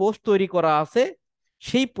আমার পোস্ট তৈরি করা আছে।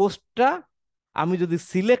 সেই পোস্টটা আমি যদি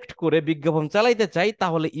সিলেক্ট করে বিজ্ঞাপন চালাইতে চাই,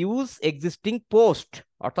 তাহলে ইউজ এক্সিস্টিং পোস্ট,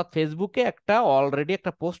 অর্থাৎ ফেসবুকে একটা অলরেডি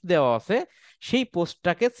একটা পোস্ট দেওয়া আছে, সেই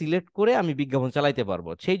পোস্টটাকে সিলেক্ট করে আমি বিজ্ঞাপন চালাইতে পারবো।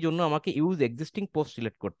 সেই জন্য আমাকে ইউজ এক্সিস্টিং পোস্ট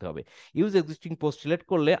সিলেক্ট করতে হবে। ইউজ এক্সিস্টিং পোস্ট সিলেক্ট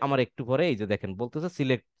করলে আমার একটু পরে এই যে দেখেন বলতেছে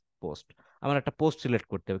সিলেক্ট পোস্ট, আমার একটা পোস্ট সিলেক্ট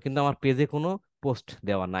করতে হবে, কিন্তু আমার পেজে কোনো পোস্ট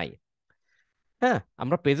দেওয়া নাই। হ্যাঁ,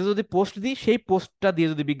 আমরা পেজে যদি পোস্ট দিই, সেই পোস্টটা দিয়ে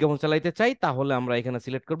যদি বিজ্ঞাপন চালাইতে চাই, তাহলে আমরা এখানে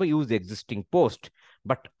সিলেক্ট করবো ইউজ এক্সিস্টিং পোস্ট।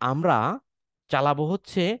 বাট আমরা চালাবো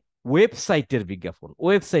হচ্ছে ওয়েবসাইটের বিজ্ঞাপন,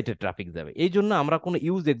 ওয়েবসাইটে ট্রাফিক যাবে, এই জন্য আমরা কোনো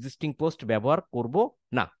ইউজ এক্সিস্টিং পোস্ট ব্যবহার করব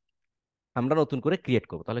না, আমরা নতুন করে ক্রিয়েট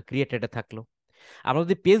করবো। তাহলে ক্রিয়েটেডে থাকলো। আমরা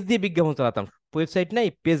যদি পেজ দিয়ে বিজ্ঞাপন চালাতাম, ওয়েবসাইট নাই,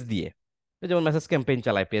 পেজ দিয়ে, এই যেমন মেসেজ ক্যাম্পেইন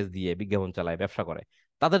চালায়, পেজ দিয়ে বিজ্ঞাপন চালায়, ব্যবসা করে,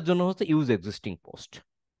 তাদের জন্য হচ্ছে ইউজ এক্সিস্টিং পোস্ট।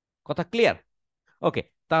 কথা ক্লিয়ার? ওকে,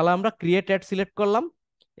 তাহলে আমরা ক্রিয়েট অ্যাড সিলেক্ট করলাম।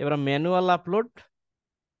 এবার ম্যানুয়াল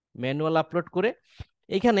আপলোড করে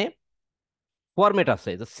এখানে ফরম্যাট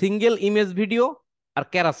আছে যে সিঙ্গেল ইমেজ ভিডিও আর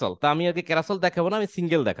ক্যারাসল। তা আমি আগে ক্যারাসল দেখাবো না, আমি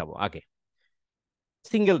সিঙ্গেল দেখাবো। আগে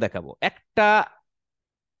সিঙ্গেল দেখাবো, একটা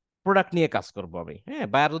প্রোডাক্ট নিয়ে কাজ করবো আমি। হ্যাঁ,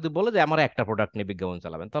 বায়ার যদি বলে যে আমার একটা প্রোডাক্ট নিয়ে বিজ্ঞাপন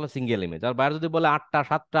চালাবেন, তাহলে সিঙ্গেল ইমেজ। আর বায়ার যদি বলে 8টা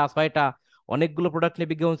 7টা 6টা অনেকগুলো প্রোডাক্ট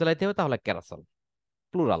নিয়ে বিজ্ঞাপন চালাইতে হবে, তাহলে ক্যারাসল,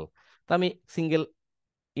 প্লুরাল। তো আমি সিঙ্গেল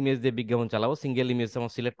ইমেজ দিয়ে বিজ্ঞাপন চালাবো, সিঙ্গেল ইমেজ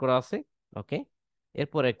আমার সিলেক্ট করা আছে। ওকে,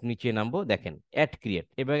 এরপর এক নিচে নামবো, দেখেন অ্যাড ক্রিয়েট,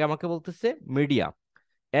 এবার আমাকে বলতেছে মিডিয়া,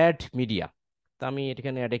 অ্যাড মিডিয়া। তো আমি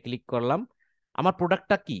এখানে অ্যাডে ক্লিক করলাম। আমার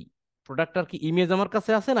প্রোডাক্টটা কি, প্রোডাক্টটার কি ইমেজ আমার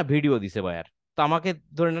কাছে আছে না ভিডিও দিছে বায়ার? তো আমাকে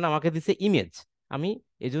ধরে নেন আমাকে দিছে ইমেজ, আমি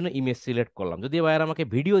এই জন্য ইমেজ সিলেক্ট করলাম। যদি বায়ার আমাকে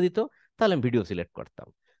ভিডিও দিত, তাহলে আমি ভিডিও সিলেক্ট করতাম।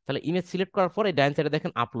 তাহলে ইমেজ সিলেক্ট করার পরে ডান সাইডে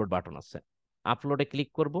দেখেন আপলোড বাটন আছে, আপলোডে ক্লিক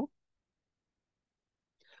করব।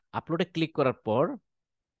 আপলোডে ক্লিক করার পর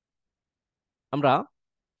আমরা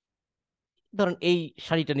ধরেন এই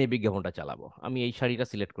শাড়িটা নিয়ে বিজ্ঞাপনটা চালাবো, আমি এই শাড়িটা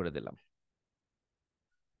সিলেক্ট করে দিলাম।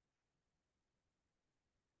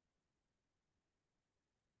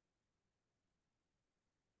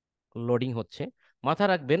 লোডিং হচ্ছে। মাথা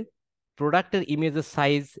রাখবেন, প্রোডাক্টের ইমেজের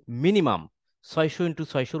সাইজ মিনিমাম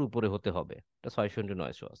 600x600 উপরে হতে হবে, এটা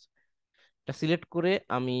 600x900 আছে। এটা সিলেক্ট করে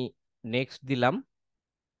আমি নেক্সট দিলাম।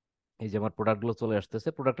 এই যে আমার প্রোডাক্টগুলো চলে আসতেছে,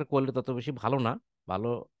 প্রোডাক্টের কোয়ালিটি তত বেশি ভালো না, ভালো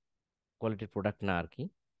কোয়ালিটির প্রোডাক্ট না আর কি।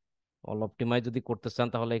 অল অপটিমাইজ যদি করতে চান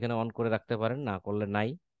তাহলে এখানে অন করে রাখতে পারেন, না করলে নাই,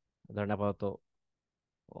 ধরেন আপাতত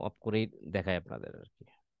অফ করেই দেখায় আপনাদের আর কি।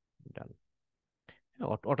 ডান,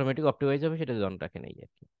 অটোমেটিক অপটিমাইজ হবে, সেটা যদি অন রাখেন এই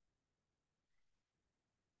আর কি।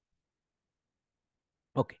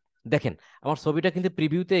 ওকে, দেখেন আমার ছবিটা কিন্তু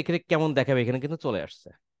প্রিভিউতে এখানে কেমন দেখাবে এখানে কিন্তু চলে আসছে।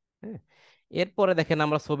 হ্যাঁ, এরপরে দেখেন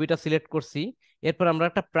আমরা ছবিটা সিলেক্ট করছি, এরপর আমরা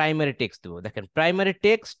একটা প্রাইমারি টেক্সট দেবো। দেখেন প্রাইমারি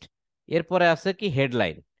টেক্সট, এরপরে আছে কি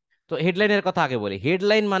হেডলাইন। তো হেডলাইনের কথা আগে বলি।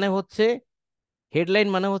 হেডলাইন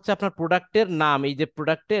মানে হচ্ছে আপনার প্রোডাক্টের নাম, এই যে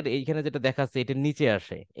প্রোডাক্টের এইখানে যেটা দেখাচ্ছে এটার নিচে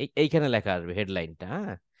আসে, এইখানে লেখা আসবে হেডলাইনটা।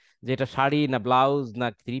 হ্যাঁ, যেটা শাড়ি না ব্লাউজ না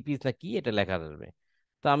থ্রি পিস না কি, এটা লেখা আসবে।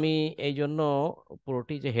 তো আমি এই জন্য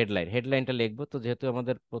পুরোটি যে হেডলাইনটা লিখবো। তো যেহেতু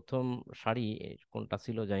আমাদের প্রথম শাড়ি কোনটা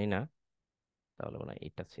ছিল জানি না, তাহলে মনে হয়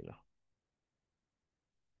এইটা ছিল।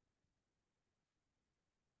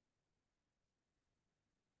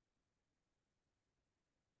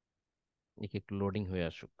 দেখি একটু লোডিং হয়ে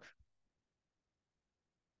আসুক।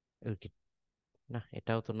 ওকে, না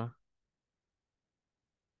এটাও তো না।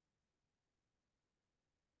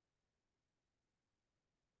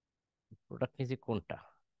 প্রোডাক্ট নিচে কোনটা?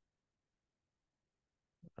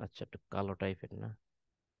 আচ্ছা, একটু কালো টাইপের না,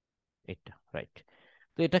 এটা রাইট।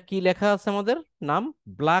 তো এটা কি লেখা আছে আমাদের? নাম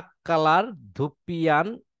black colour dupion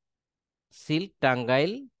silk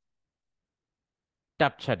Tangail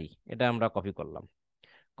টাটশাড়ি, এটা আমরা কপি করলাম।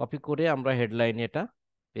 কপি করে আমরা হেডলাইনে এটা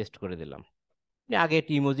পেস্ট করে দিলাম। আপনি আগে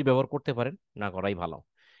একটি ইমোজি ব্যবহার করতে পারেন, না করাই ভালো।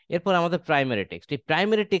 এরপর আমাদের প্রাইমারি টেক্সট, এই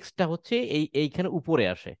প্রাইমারি টেক্সটটা হচ্ছে এইখানে উপরে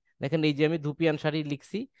আসে। দেখেন এই যে আমি ধুপিয়ান শাড়ি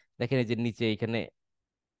লিখছি, দেখেন এই যে নিচে এইখানে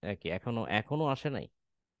কি এখনো এখনো আসে নাই,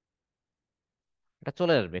 এটা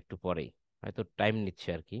চলে আসবে একটু পরেই, হয়তো টাইম নিচ্ছে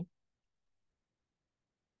আর কি।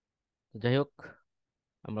 যাই হোক,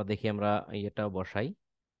 আমরা দেখি আমরা এটাও বসাই।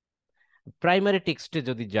 প্রাইমারি টেক্সটে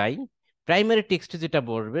যদি যাই, প্রাইমারি টেক্সটে যেটা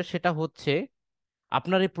বসবে সেটা হচ্ছে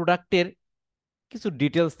আপনার এই প্রোডাক্টের কিছু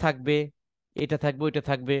ডিটেলস থাকবে, এটা থাকবে ওইটা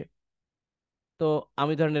থাকবে। তো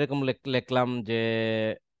আমি ধরেন এরকম লিখলাম যে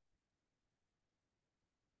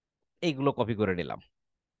এইগুলো কপি করে নিলাম।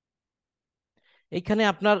 এইখানে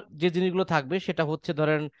আপনার যে জিনিসগুলো থাকবে সেটা হচ্ছে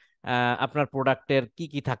ধরেন আপনার প্রোডাক্টের কি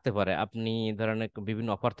কি থাকতে পারে। আপনি ধরেন বিভিন্ন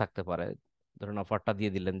অফার থাকতে পারে, ধরেন অফারটা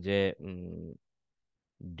দিয়ে দিলেন যে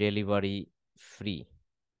ডেলিভারি ফ্রি,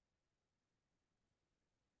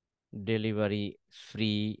 ডেলিভারি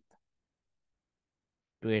ফ্রি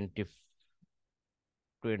 20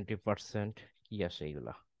 20%, কি আসে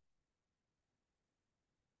এইগুলা,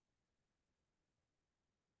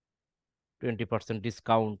 20%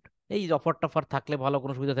 ডিসকাউন্ট। এই অফার টফার থাকলে, ভালো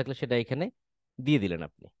কোনো সুবিধা থাকলে সেটা এখানে দিয়ে দিলেন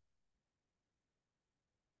আপনি।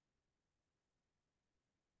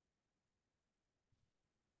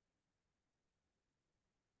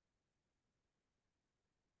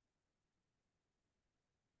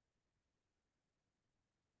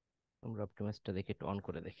 আমরা অপটিমাইজটা দেখি, একটু অন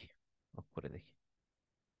করে দেখি, অফ করে দেখি।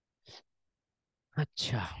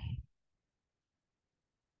 আচ্ছা,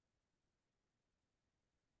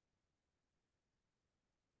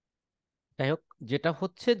 যাই হোক, যেটা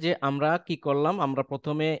হচ্ছে যে আমরা কি করলাম, আমরা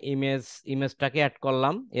প্রথমে ইমেজটাকে অ্যাড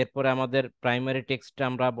করলাম, এরপরে আমাদের প্রাইমারি টেক্সটটা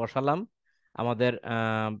আমরা বসালাম, আমাদের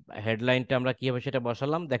হেডলাইনটা আমরা কিভাবে সেটা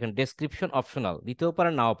বসালাম। দেখেন ডেসক্রিপশন অপশনাল, দিতেও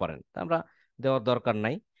পারেন নাও পারেন, তা আমরা দেওয়ার দরকার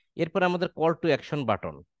নাই। এরপরে আমাদের call to action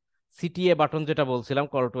button, CTA button যেটা বলছিলাম,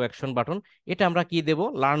 কল টু অ্যাকশন বাটন, এটা আমরা কি দেব?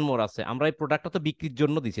 লার্ন মোর আছে, আমরা এই প্রোডাক্টটা তো বিক্রির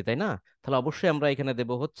জন্য দিছি তাই না, তাহলে অবশ্যই আমরা এখানে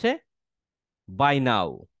দেব হচ্ছে বাই নাও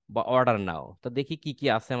বা অর্ডার নাও। তো দেখি কি কি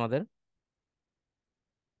আছে আমাদের।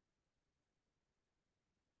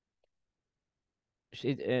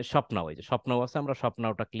 স্বপ্নাও, এই যে স্বপ্নাও আছে, আমরা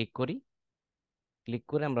স্বপ্নাওটা ক্লিক করি, ক্লিক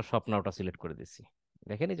করে আমরা স্বপ্নাওটা সিলেক্ট করে দিচ্ছি।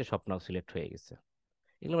 দেখেন এই যে স্বপ্নাও সিলেক্ট হয়ে গেছে,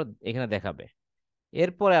 এগুলো এখানে দেখাবে।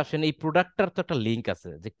 এরপরে আসেন এই প্রোডাক্টটার তো একটা লিঙ্ক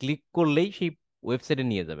আছে, যে ক্লিক করলেই সেই ওয়েবসাইটে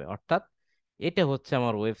নিয়ে যাবে, অর্থাৎ এটা হচ্ছে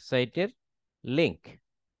আমার ওয়েবসাইটের লিঙ্ক।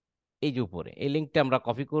 এই যে উপরে এই লিঙ্কটা আমরা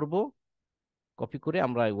কপি করব, কপি করে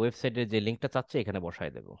আমরা ওয়েবসাইটের যে লিঙ্কটা চাচ্ছি এখানে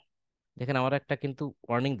বসায় দেব। দেখেন আমার একটা কিন্তু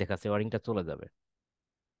ওয়ার্নিং দেখাচ্ছে, ওয়ার্নিংটা চলে যাবে।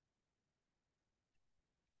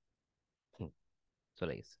 হুম,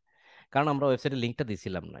 চলে গেছে, কারণ আমরা ওয়েবসাইটের লিঙ্কটা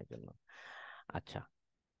দিছিলাম না এই জন্য। আচ্ছা,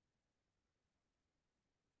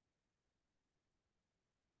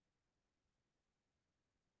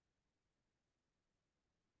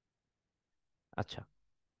 আচ্ছা,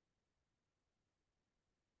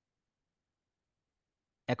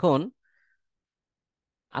 এখন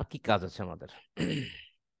আর কি কাজ আছে আমাদের?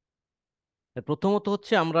 প্রথমত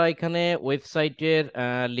হচ্ছে আমরা এখানে ওয়েবসাইটের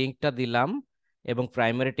লিংকটা দিলাম এবং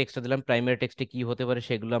প্রাইমারি টেক্সটটা দিলাম। প্রাইমারি টেক্সটে কি হতে পারে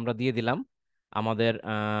সেগুলো আমরা দিয়ে দিলাম। আমাদের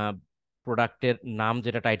প্রোডাক্টের নাম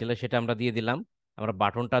যেটা টাইটেলে সেটা আমরা দিয়ে দিলাম, আমরা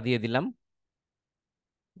বাটনটা দিয়ে দিলাম।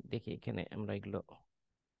 দেখি এখানে আমরা এগুলো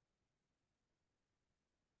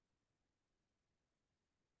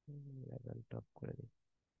লেভেল টপ করে দিই।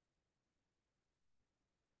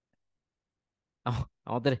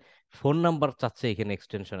 আমাদের ফোন নাম্বার চাচ্ছে এখানে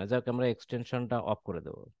এক্সটেনশনে, যাক আমরা এক্সটেনশনটা অফ করে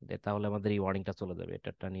দেবো, তাহলে আমাদের এই ওয়ার্নিংটা চলে যাবে,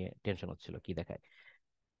 এটা নিয়ে টেনশন হচ্ছিল কি দেখায়।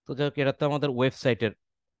 তো যাই হোক, এটা তো আমাদের ওয়েবসাইটের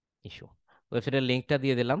ইস্যু। ওয়েবসাইটের লিঙ্কটা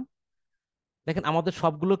দিয়ে দিলাম। দেখেন আমাদের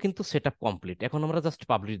সবগুলো কিন্তু সেট আপ কমপ্লিট, এখন আমরা জাস্ট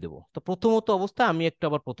পাবলিশ দেবো। তো প্রথমত অবস্থা আমি একটু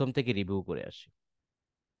আবার প্রথম থেকে রিভিউ করে আসি।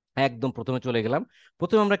 একদম প্রথমে চলে গেলাম।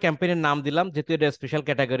 প্রথমে আমরা ক্যাম্পেইনের নাম দিলাম, যেহেতু এটা স্পেশাল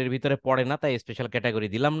ক্যাটাগরির ভিতরে পড়ে না তাই স্পেশাল ক্যাটাগরি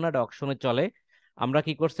দিলাম না, এটা অপশনে চলে। আমরা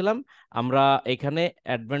কি করছিলাম, আমরা এখানে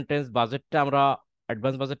অ্যাডভান্স বাজেটটা আমরা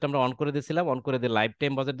অন করে দিয়েছিলাম, অন করে দিয়ে লাইফ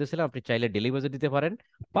টাইম বাজেট দিয়েছিলাম। আপনি চাইলে ডেলি বাজেট দিতে পারেন,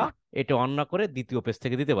 বা এটা অন না করে দ্বিতীয় পেজ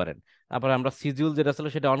থেকে দিতে পারেন। তারপর আমরা শিডিউল যেটা ছিল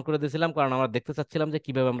সেটা অন করে দিয়েছিলাম, কারণ আমরা দেখতে চাচ্ছিলাম যে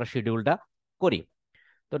কিভাবে আমরা শিডিউলটা করি।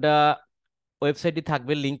 তো এটা ওয়েবসাইটই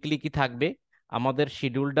থাকবে, লিঙ্ক ক্লিকই থাকবে। আমাদের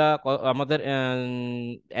শিডিউলটা, আমাদের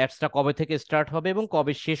অ্যাডসটা কবে থেকে স্টার্ট হবে এবং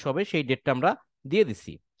কবে শেষ হবে সেই ডেটটা আমরা দিয়ে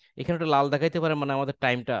দিছি। এখানে একটা লাল দেখাইতে পারে, মানে আমাদের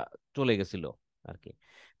টাইমটা চলে গেছিল আর কি।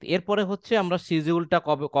 তো এরপরে হচ্ছে আমরা শিডিউলটা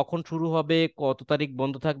কবে কখন শুরু হবে, কত তারিখ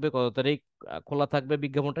বন্ধ থাকবে, কত তারিখ খোলা থাকবে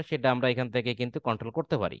বিজ্ঞাপনটা, সেটা আমরা এখান থেকে কিন্তু কন্ট্রোল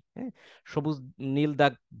করতে পারি। হ্যাঁ, সবুজ নীল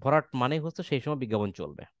দাগ ভরাট মানে হচ্ছে সেই সময় বিজ্ঞাপন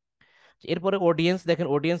চলবে। এরপরে অডিয়েন্স, দেখেন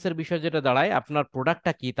অডিয়েন্সের বিষয় যেটা দাঁড়ায়, আপনার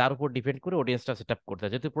প্রোডাক্টটা কি তার উপর ডিপেন্ড করে অডিয়েন্সটা সেট আপ করতে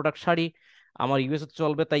হয়। যেহেতু প্রোডাক্ট শাড়ি, আমার ইউএসএ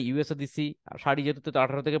চলবে তাই ইউএসএ দিছি। আর শাড়ি যেহেতু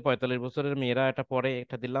 18 থেকে 45 বছরের মেয়েরা এটা পরে,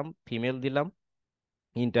 এটা দিলাম, ফিমেল দিলাম,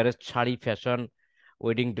 interest sari, fashion,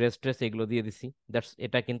 wedding dress trace এগুলো দিয়ে দিছি। দ্যাটস,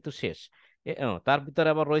 এটা কিন্তু শেষ। তার ভিতরে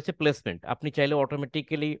আবার রয়েছে প্লেসমেন্ট, আপনি চাইলে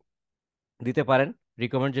অটোমেটিক্যালি দিতে পারেন,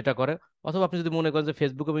 রিকমেন্ড যেটা করে। অথবা আপনি যদি মনে করেন যে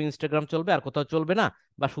ফেসবুক এবং ইনস্টাগ্রাম চলবে আর কোথাও চলবে না,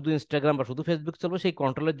 বা শুধু ইনস্টাগ্রাম বা শুধু ফেসবুক চলবে, সেই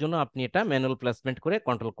কন্ট্রোলের জন্য আপনি এটা ম্যানুয়াল প্লেসমেন্ট করে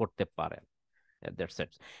কন্ট্রোল করতে পারেন। That's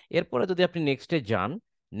it. এরপরে যদি আপনি নেক্সটে যান,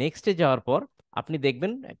 নেক্সটে যাওয়ার পর আপনি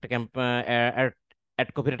দেখবেন একটা অ্যাড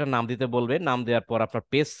কপির একটা নাম দিতে বলবে। নাম দেওয়ার পর আপনার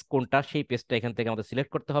পেজ কোনটা, সেই পেজটা এখান থেকে আমাদের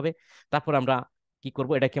সিলেক্ট করতে হবে। তারপর আমরা কি করব,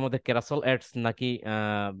 এটা কি আমাদের ক্যারাসল অ্যাডস নাকি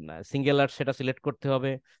সিঙ্গেল অ্যাডস, সেটা সিলেক্ট করতে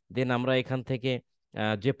হবে। দেন আমরা এখান থেকে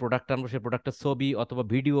যে প্রোডাক্ট আনবো সেই প্রোডাক্টের ছবি অথবা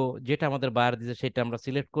ভিডিও যেটা আমাদের বায়ার দিয়েছে সেটা আমরা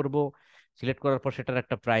সিলেক্ট করব। সিলেক্ট করার পর সেটার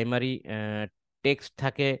একটা প্রাইমারি টেক্সট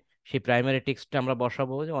থাকে, সেই প্রাইমারি টেক্সটটা আমরা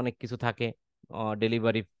বসাবো। যে অনেক কিছু থাকে,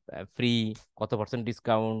 ডেলিভারি ফ্রি, কত পার্সেন্ট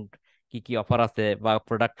ডিসকাউন্ট, কি কি অফার আছে, বা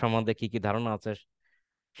প্রোডাক্ট সম্বন্ধে কি কি ধারণা আছে,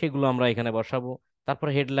 সেগুলো আমরা এখানে বসাবো। তারপর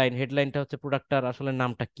হেডলাইন, হেডলাইনটা হচ্ছে প্রোডাক্টটার আসলে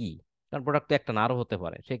নামটা কি, কারণ প্রোডাক্ট তো একটা না আরও হতে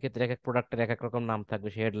পারে, সেক্ষেত্রে এক এক প্রোডাক্টের এক এক রকম নাম থাকবে,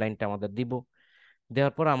 সেই হেডলাইনটা আমাদের দিব।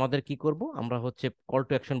 দেওয়ার পর আমাদের কি করব, আমরা হচ্ছে কল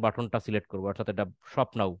টু অ্যাকশন বাটনটা সিলেক্ট করবো, অর্থাৎ এটা শপ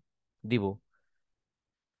নাও দিব,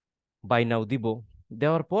 বাই নাও দিব।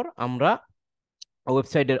 দেওয়ার পর আমরা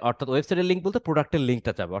ওয়েবসাইটের, অর্থাৎ ওয়েবসাইটের লিঙ্ক বলতে প্রোডাক্টের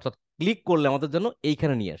লিঙ্কটা চাবে, অর্থাৎ ক্লিক করলে আমাদের জন্য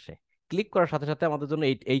এইখানে নিয়ে আসে। ক্লিক করার সাথে সাথে আমাদের জন্য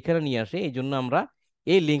এইখানে নিয়ে আসে, এই জন্য আমরা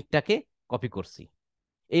এই লিঙ্কটাকে কপি করছি,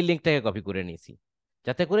 এই লিঙ্কটাকে কপি করে নিয়েছি,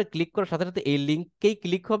 যাতে করে ক্লিক করার সাথে সাথে এই লিঙ্ককেই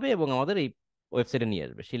ক্লিক হবে এবং আমাদের এই ওয়েবসাইটে নিয়ে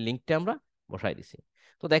আসবে। সেই লিঙ্কটা আমরা বসাই দিছি।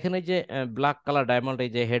 তো দেখেন এই যে ব্ল্যাক কালার ডায়মন্ড,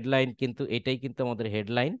 এই যে হেডলাইন, কিন্তু এটাই কিন্তু আমাদের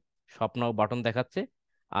হেডলাইন, স্বপ্নাও বাটন দেখাচ্ছে।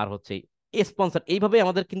 আর হচ্ছে স্পন্সর, এইভাবে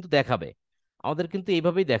আমাদের কিন্তু দেখাবে, আমাদের কিন্তু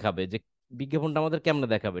এইভাবেই দেখাবে যে বিজ্ঞাপনটা আমাদের কেমনে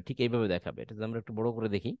দেখাবে, ঠিক এইভাবে দেখাবে। এটা যদি আমরা একটু বড় করে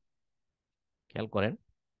দেখি, খেয়াল করেন,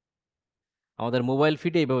 আমাদের মোবাইল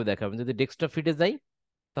ফিডে এইভাবে দেখাবে। যদি ডেস্কটপ ফিডে যাই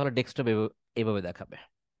তাহলে ডেস্কটপ এইভাবে দেখাবে,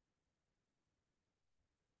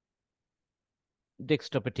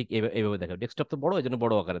 ডেস্কটপে ঠিক এইভাবে দেখাবে। ডেস্কটপ তো বড়, এই জন্য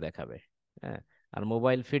বড় আকারে দেখাবে। হ্যাঁ, আর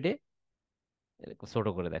মোবাইল ফিডে ছোট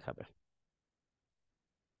করে দেখাবে।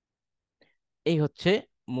 এই হচ্ছে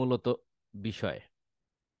মূলত বিষয়।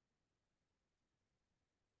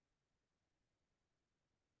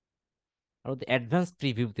 আর যদি অ্যাডভান্স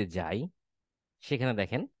প্রিভিউতে যাই, সেখানে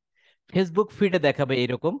দেখেন ফেসবুক ফিডে দেখাবে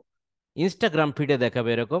এরকম, ইনস্টাগ্রাম ফিডে দেখাবে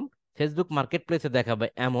এরকম, ফেসবুক মার্কেট প্লেসে দেখাবে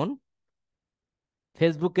এমন,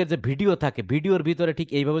 ফেসবুকের যে ভিডিও থাকে ভিডিওর ভিতরে ঠিক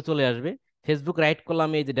এইভাবে চলে আসবে। ফেসবুক রাইট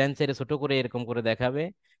কলামে এই যে ডান সাইডে ছোট করে এরকম করে দেখাবে,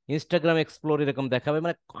 ইনস্টাগ্রাম এক্সপ্লোর এরকম দেখাবে,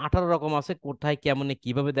 মানে 18 রকম আছে, কোথায় কেমনে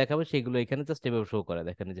কিভাবে দেখাবে সেগুলো এখানে জাস্ট এভাবে শো করে।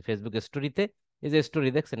 দেখেন এই যে ফেসবুক স্টোরিতে, এই যে স্টোরি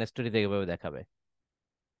দেখছেন, স্টোরিতে এইভাবে দেখাবে।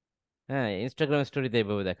 হ্যাঁ, ইনস্টাগ্রাম স্টোরিতে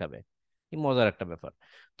এইভাবে দেখাবে। কি মজার একটা ব্যাপার।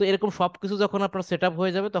 তো এরকম সবকিছু যখন আপনার সেট আপ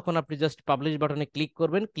হয়ে যাবে, তখন আপনি জাস্ট পাবলিশ বাটনে ক্লিক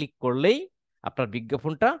করবেন, ক্লিক করলেই আপনার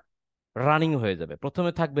বিজ্ঞাপনটা রানিং হয়ে যাবে।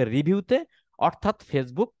 প্রথমে থাকবে রিভিউতে, অর্থাৎ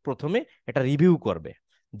ফেসবুক প্রথমে এটা রিভিউ করবে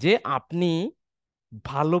যে আপনি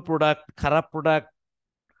ভালো প্রোডাক্ট, খারাপ প্রোডাক্ট,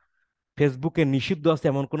 ফেসবুকে নিষিদ্ধ আছে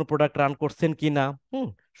এমন কোনো প্রোডাক্ট রান করছেন কি না।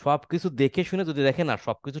 সবকিছু দেখে শুনে যদি দেখেন না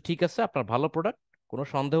সবকিছু ঠিক আছে, আপনার ভালো প্রোডাক্ট, কোনো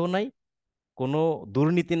সন্দেহ নাই, কোনো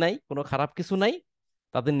দুর্নীতি নাই, কোনো খারাপ কিছু নাই,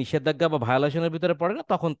 তাদের নিষেধাজ্ঞা বা ভায়োলেশনের ভিতরে পড়ে না,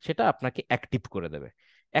 তখন সেটা আপনাকে অ্যাক্টিভ করে দেবে।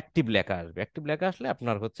 অ্যাক্টিভ লেখা আসবে, অ্যাক্টিভ লেখা আসলে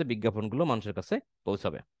আপনার হচ্ছে বিজ্ঞাপনগুলো মানুষের কাছে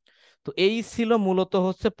পৌঁছাবে। তো এই ছিল মূলত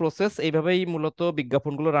হচ্ছে প্রসেস, এইভাবেই মূলত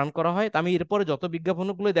বিজ্ঞাপনগুলো রান করা হয়। তো আমি এরপরে যত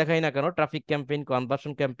বিজ্ঞাপনগুলো দেখাই না কেন, traffic campaign,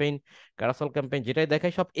 conversion campaign, ক্যারাসেল campaign, যেটাই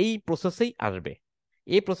দেখাই সব এই প্রসেসেই আসবে,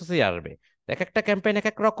 এই প্রসেসেই আসবে। এক একটা ক্যাম্পেইন এক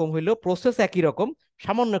এক রকম হইলেও প্রসেস একই রকম,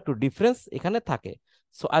 সামান্য একটু ডিফারেন্স এখানে থাকে।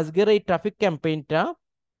 সো আজকের এই ট্রাফিক ক্যাম্পেইনটা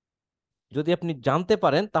যদি আপনি জানতে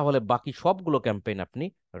পারেন তাহলে বাকি সবগুলো ক্যাম্পেইন আপনি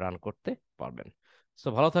রান করতে পারবেন। সো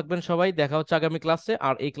ভালো থাকবেন সবাই, দেখা হচ্ছে আগামী ক্লাসে।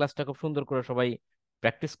 আর এই ক্লাসটা খুব সুন্দর করে সবাই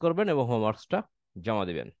প্র্যাকটিস করবেন এবং হোমওয়ার্কসটা জমা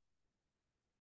দিবেন।